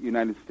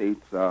United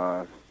States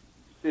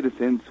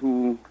citizens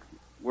who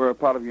were a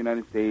part of the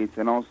United States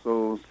and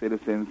also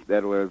citizens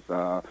that was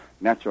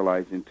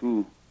naturalized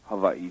into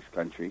Hawaii's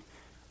country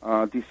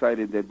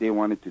decided that they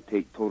wanted to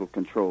take total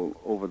control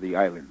over the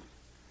islands.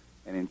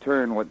 And in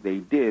turn, what they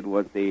did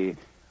was they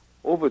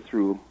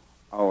overthrew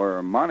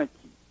our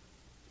monarchy,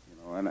 you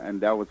know,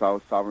 and that was our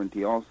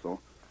sovereignty also.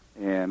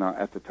 And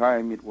at the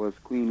time, it was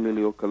Queen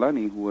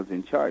Liliuokalani who was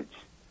in charge.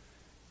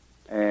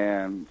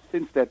 And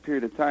since that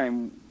period of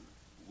time,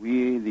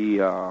 we,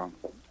 the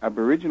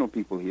Aboriginal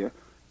people here,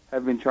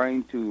 have been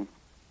trying to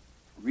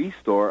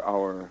restore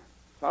our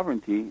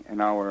sovereignty and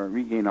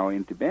regain our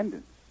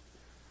independence.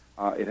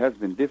 It has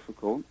been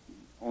difficult,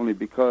 only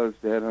because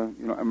that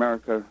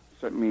America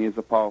certainly is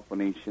a powerful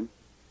nation,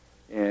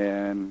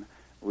 and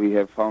we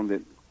have found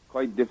it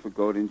quite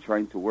difficult in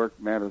trying to work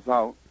matters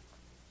out.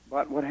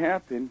 But what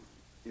happened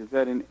is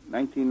that in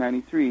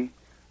 1993,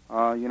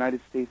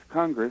 United States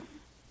Congress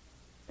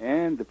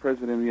and the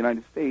President of the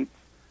United States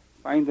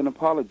signed an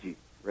apology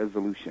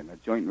resolution, a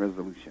joint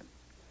resolution.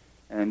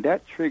 And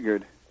that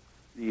triggered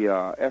the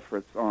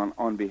efforts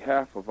on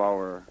behalf of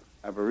our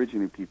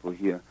Aboriginal people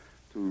here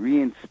to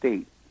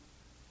reinstate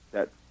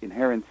that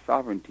inherent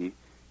sovereignty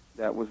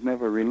that was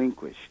never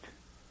relinquished.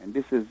 And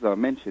this is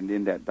mentioned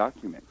in that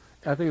document.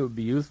 I think it would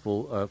be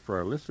useful for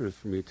our listeners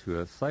for me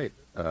to cite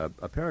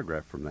a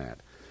paragraph from that.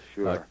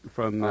 Sure.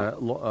 From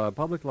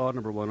Public Law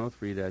Number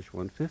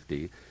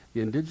 103-150,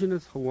 the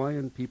indigenous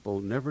Hawaiian people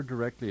never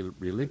directly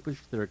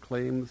relinquished their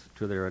claims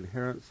to their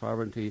inherent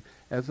sovereignty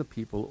as a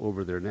people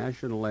over their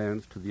national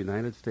lands to the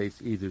United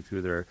States, either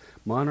through their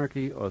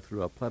monarchy or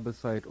through a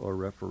plebiscite or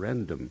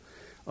referendum,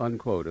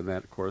 unquote. And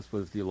that, of course,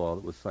 was the law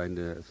that was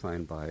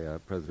signed by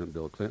President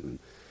Bill Clinton.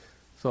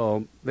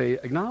 So they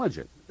acknowledge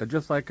it.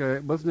 Just like,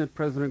 wasn't it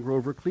President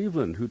Grover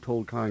Cleveland who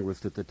told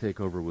Congress that the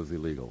takeover was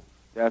illegal?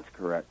 That's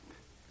correct.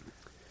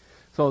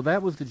 So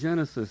that was the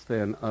genesis,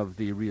 then, of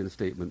the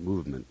reinstatement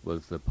movement,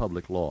 was the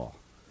public law.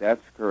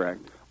 That's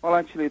correct. Well,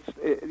 actually,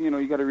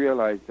 you got to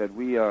realize that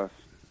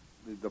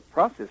the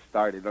process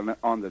started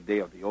on the day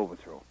of the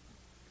overthrow.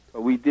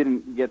 But we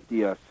didn't get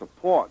the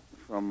support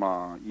from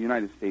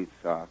United States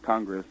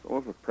Congress or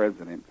the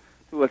President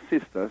to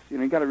assist us.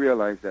 You got to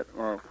realize that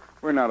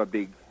we're not a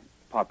big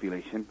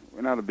population.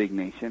 We're not a big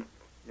nation,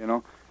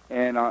 and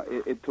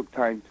it took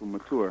time to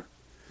mature.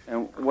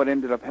 And what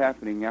ended up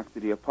happening after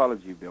the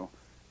apology bill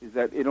is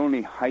that it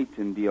only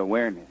heightened the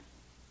awareness.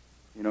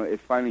 It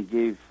finally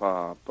gave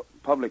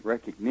public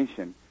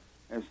recognition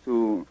as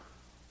to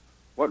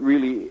what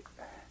really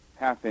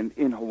happened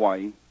in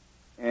Hawaii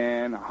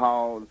and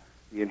how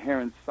the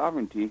inherent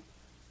sovereignty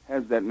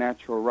has that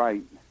natural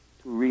right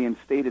to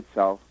reinstate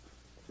itself,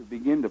 to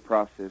begin the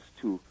process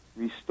to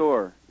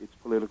restore its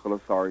political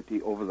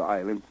authority over the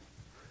islands,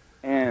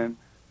 and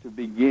to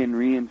begin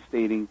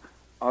reinstating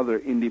other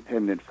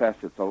independent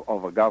facets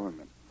of a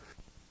government.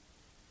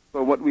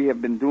 So what we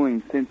have been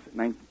doing since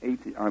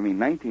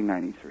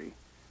 1993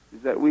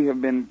 is that we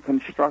have been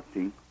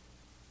constructing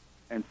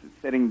and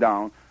setting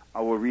down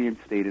our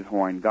reinstated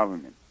Hawaiian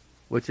government.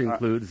 Which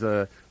includes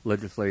a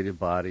legislative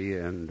body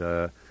and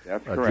a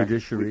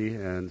judiciary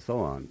and so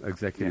on,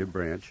 executive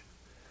branch.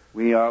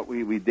 We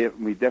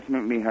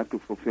definitely had to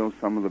fulfill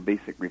some of the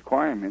basic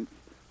requirements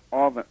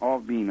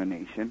of being a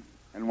nation,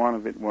 and one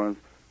of it was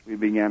we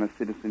began a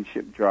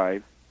citizenship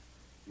drive,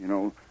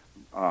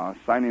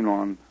 signing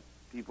on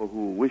people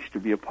who wish to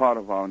be a part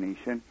of our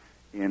nation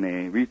in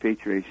a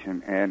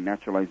repatriation and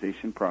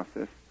naturalization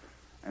process.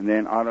 And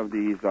then out of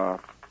these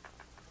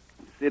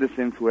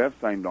citizens who have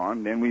signed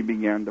on, then we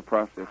began the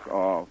process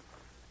of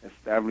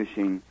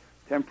establishing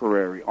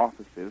temporary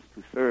offices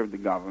to serve the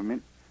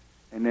government.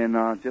 And then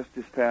just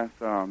this past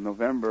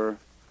November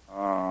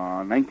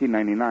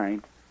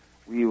 1999,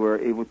 we were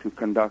able to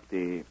conduct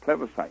a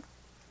plebiscite,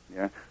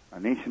 a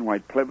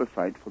nationwide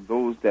plebiscite for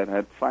those that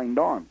had signed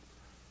on.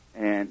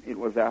 And it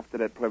was after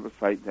that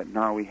plebiscite that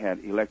now we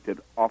had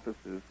elected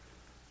officers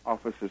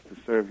to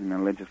serve in the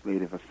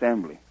Legislative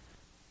Assembly.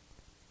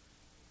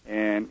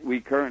 And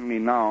we currently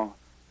now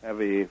have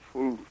a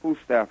full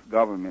staff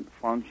government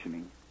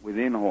functioning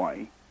within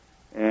Hawaii,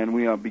 and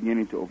we are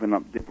beginning to open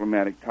up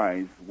diplomatic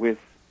ties with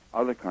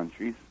other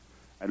countries,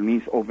 at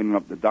least opening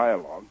up the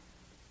dialogue,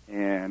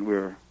 and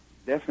we're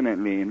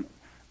definitely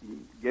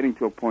getting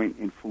to a point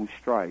in full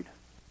stride.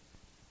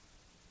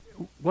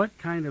 What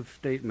kind of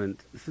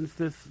statement, since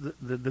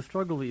the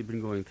struggle that you've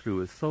been going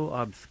through is so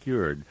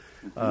obscured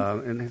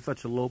and has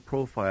such a low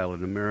profile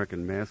in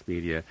American mass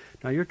media,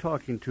 now you're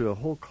talking to a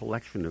whole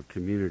collection of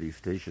community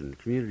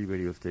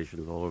radio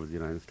stations all over the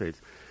United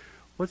States.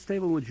 What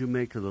statement would you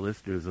make to the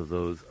listeners of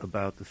those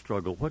about the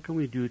struggle? What can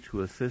we do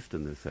to assist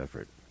in this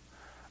effort?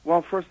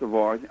 Well, first of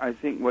all, I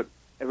think what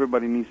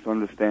everybody needs to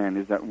understand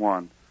is that,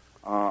 one,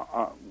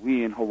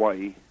 we in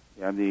Hawaii,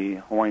 the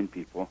Hawaiian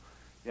people,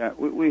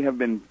 we have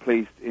been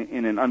placed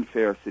in an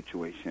unfair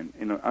situation,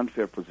 in an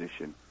unfair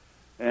position.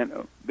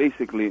 And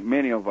basically,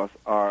 many of us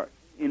are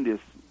in this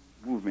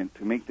movement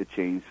to make the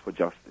change for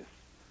justice.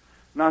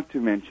 Not to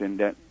mention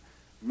that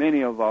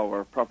many of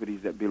our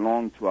properties that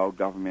belong to our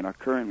government are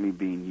currently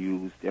being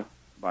used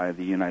by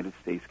the United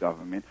States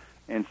government.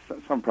 And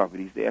some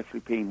properties, they're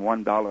actually paying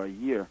 $1 a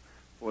year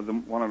for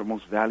one of the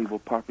most valuable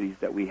properties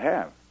that we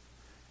have.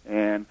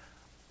 And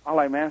all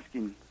I'm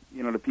asking,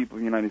 the people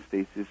of the United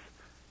States is,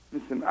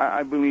 listen,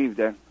 I believe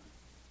that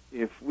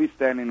if we're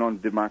standing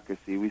on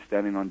democracy, we're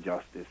standing on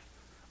justice,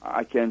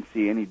 I can't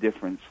see any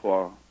difference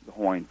for the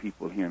Hawaiian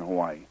people here in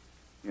Hawaii.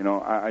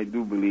 I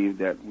do believe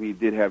that we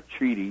did have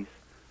treaties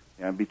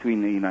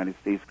between the United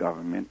States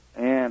government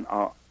and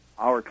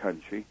our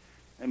country,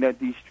 and that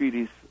these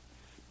treaties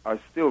are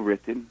still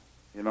written,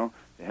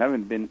 they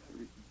haven't been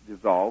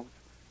dissolved,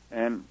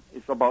 and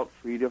it's about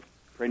freedom,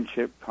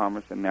 friendship,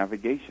 commerce, and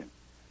navigation.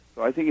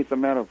 So I think it's a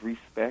matter of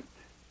respect,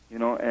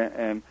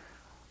 and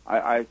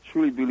I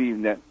truly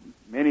believe that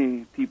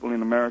many people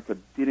in America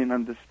didn't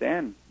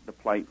understand the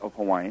plight of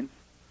Hawaiians,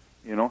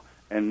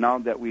 and now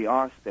that we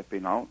are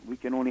stepping out, we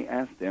can only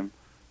ask them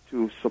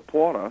to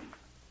support us,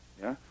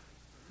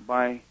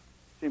 by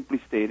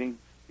simply stating,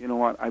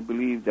 I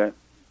believe that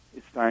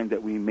it's time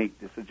that we make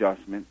this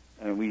adjustment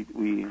and we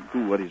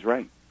do what is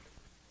right.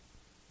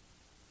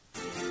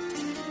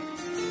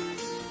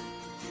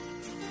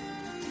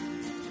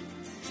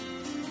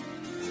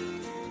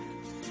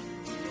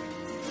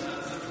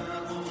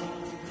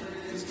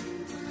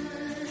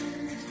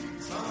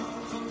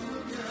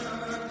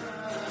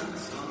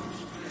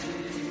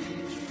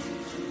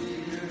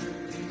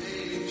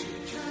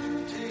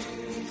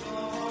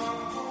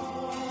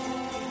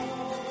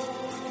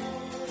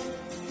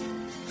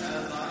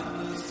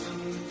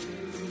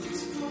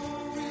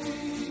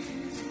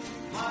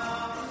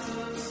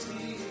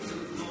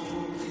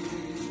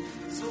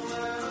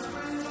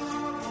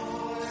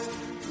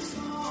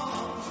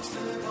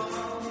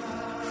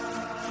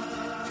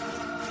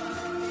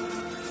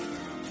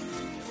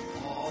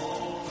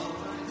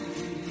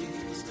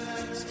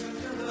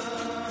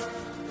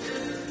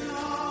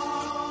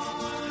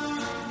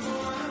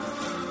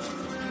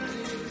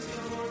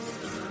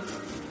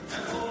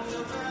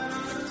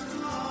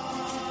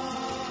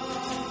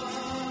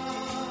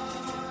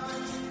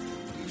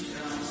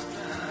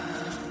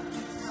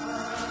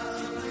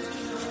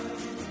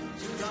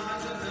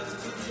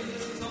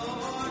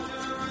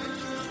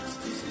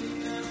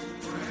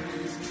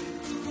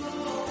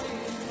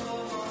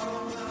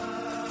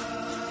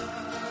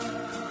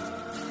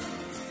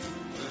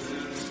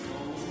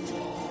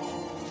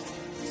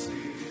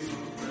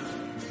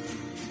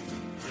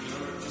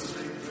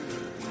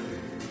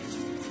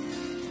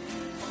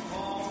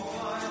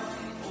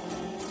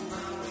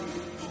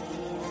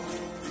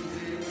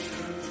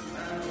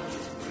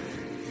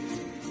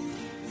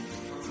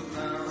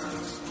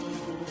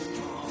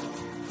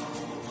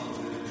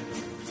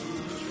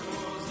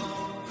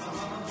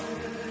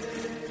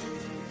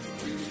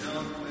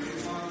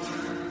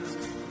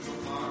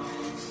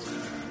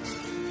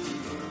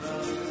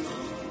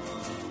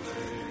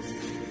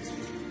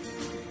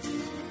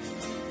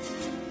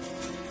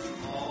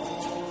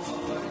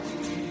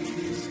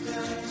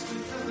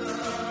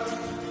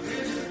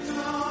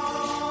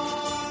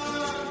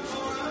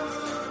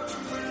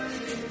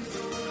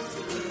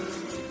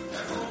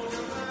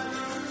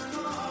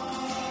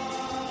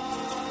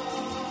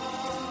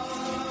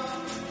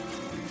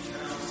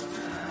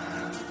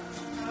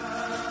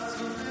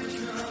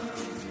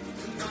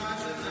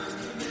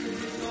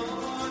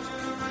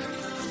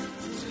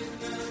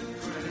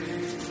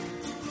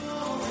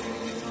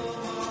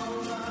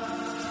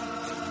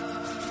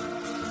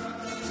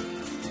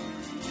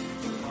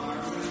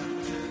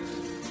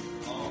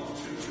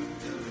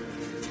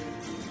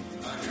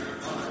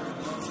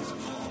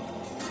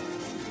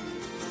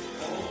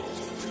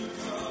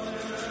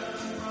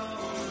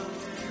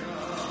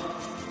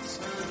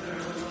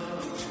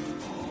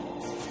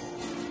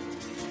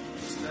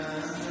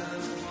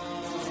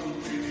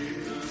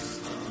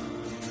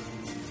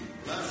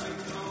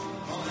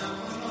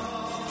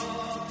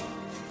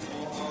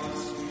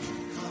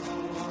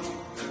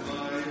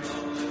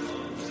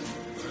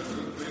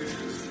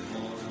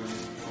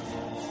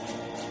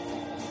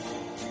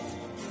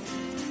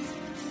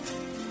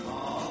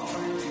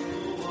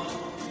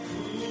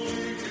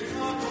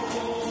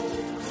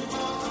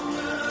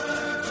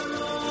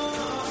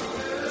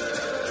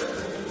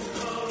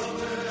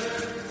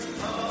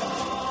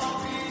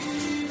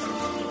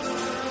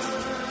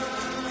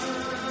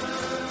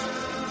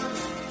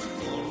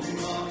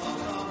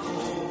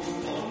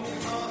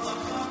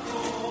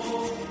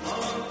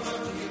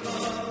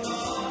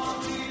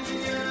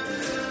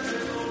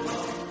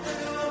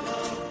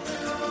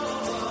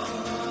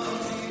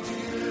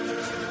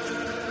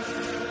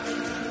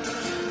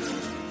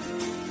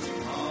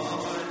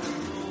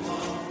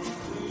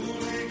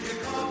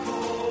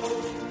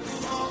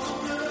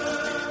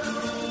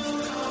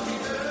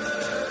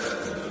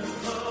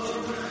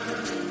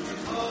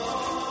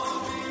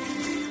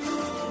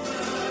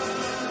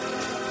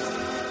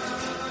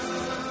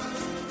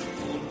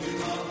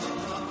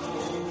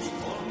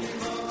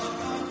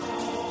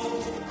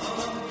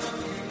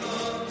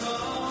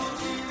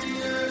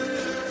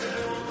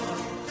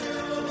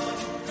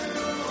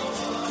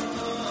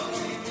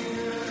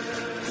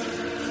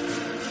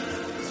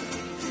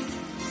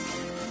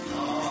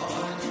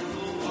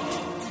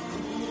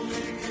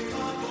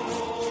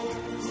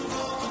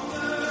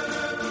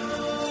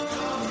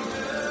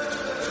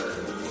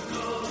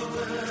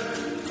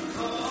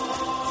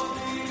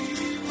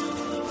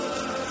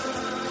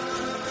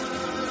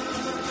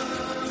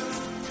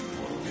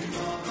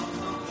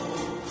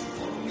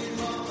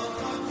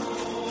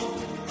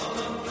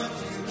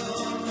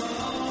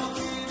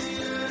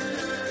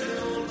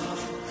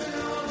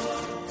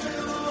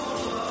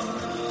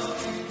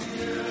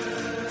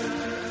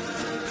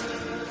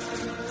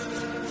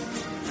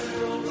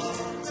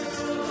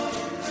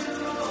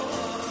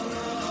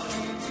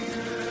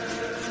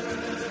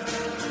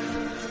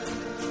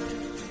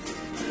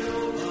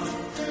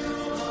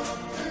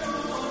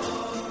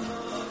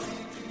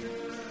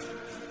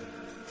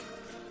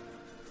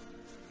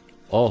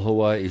 All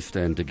Hawaii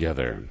Stand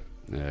Together,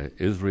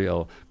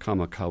 Israel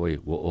Kamakawi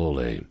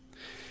Wo'ole.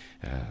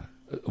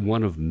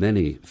 One of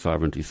many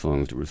sovereignty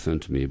songs that were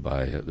sent to me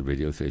by the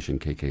radio station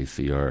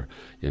KKCR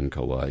in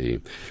Kauai.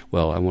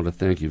 Well, I want to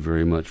thank you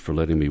very much for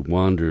letting me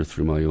wander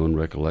through my own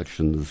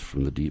recollections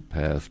from the deep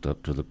past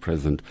up to the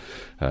present,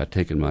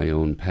 taking my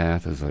own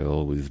path as I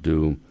always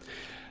do.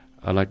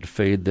 I'd like to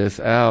fade this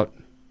out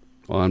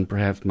on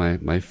perhaps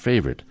my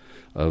favorite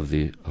of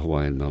the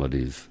Hawaiian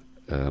melodies,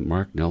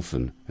 Mark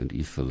Nelson and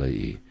Isa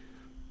Le'i.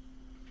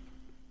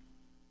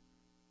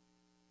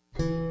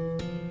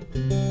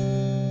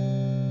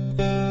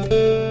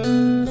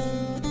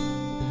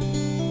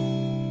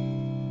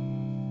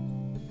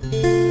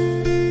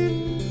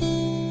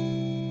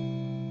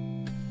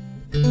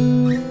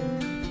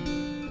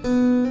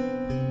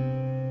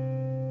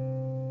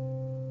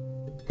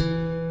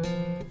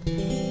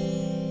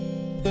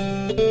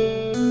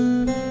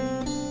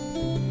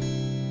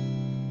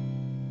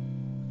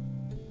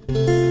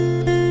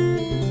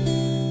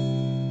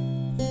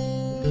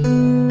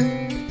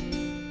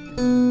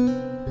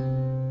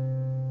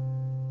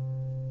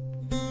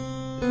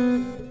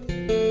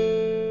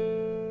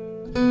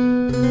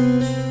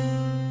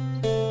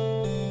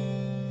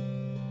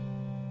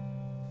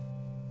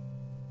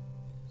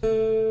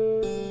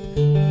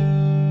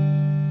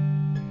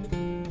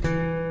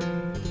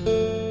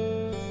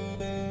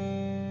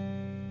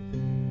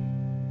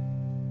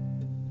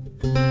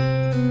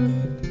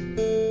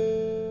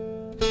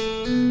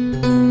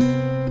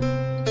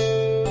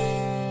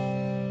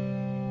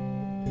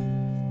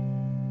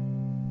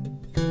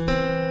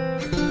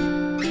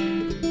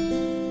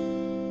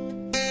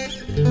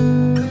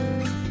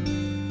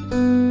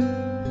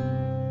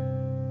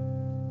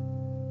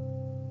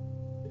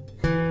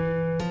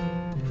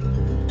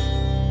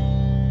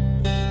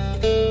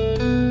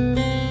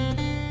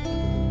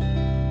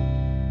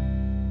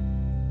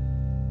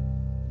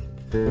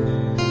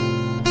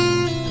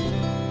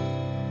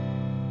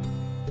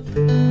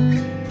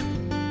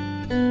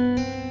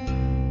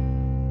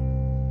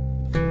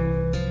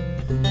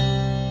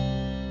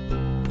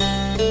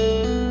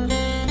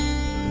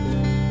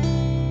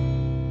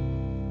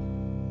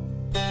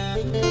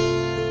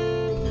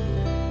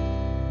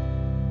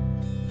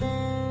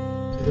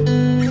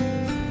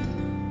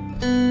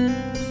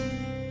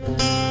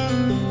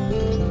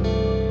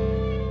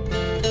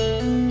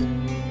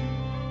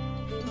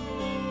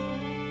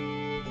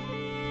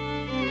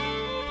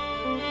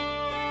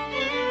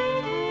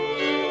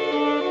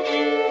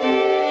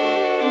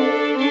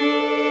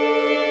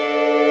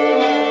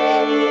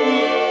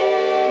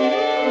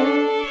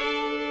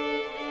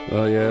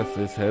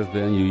 This has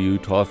been UU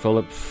Taw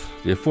Phillips,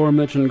 the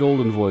aforementioned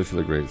golden voice of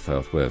the Great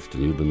Southwest,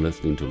 and you've been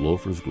listening to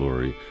Loafer's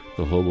Glory,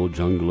 the hobo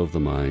jungle of the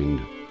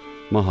mind.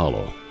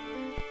 Mahalo.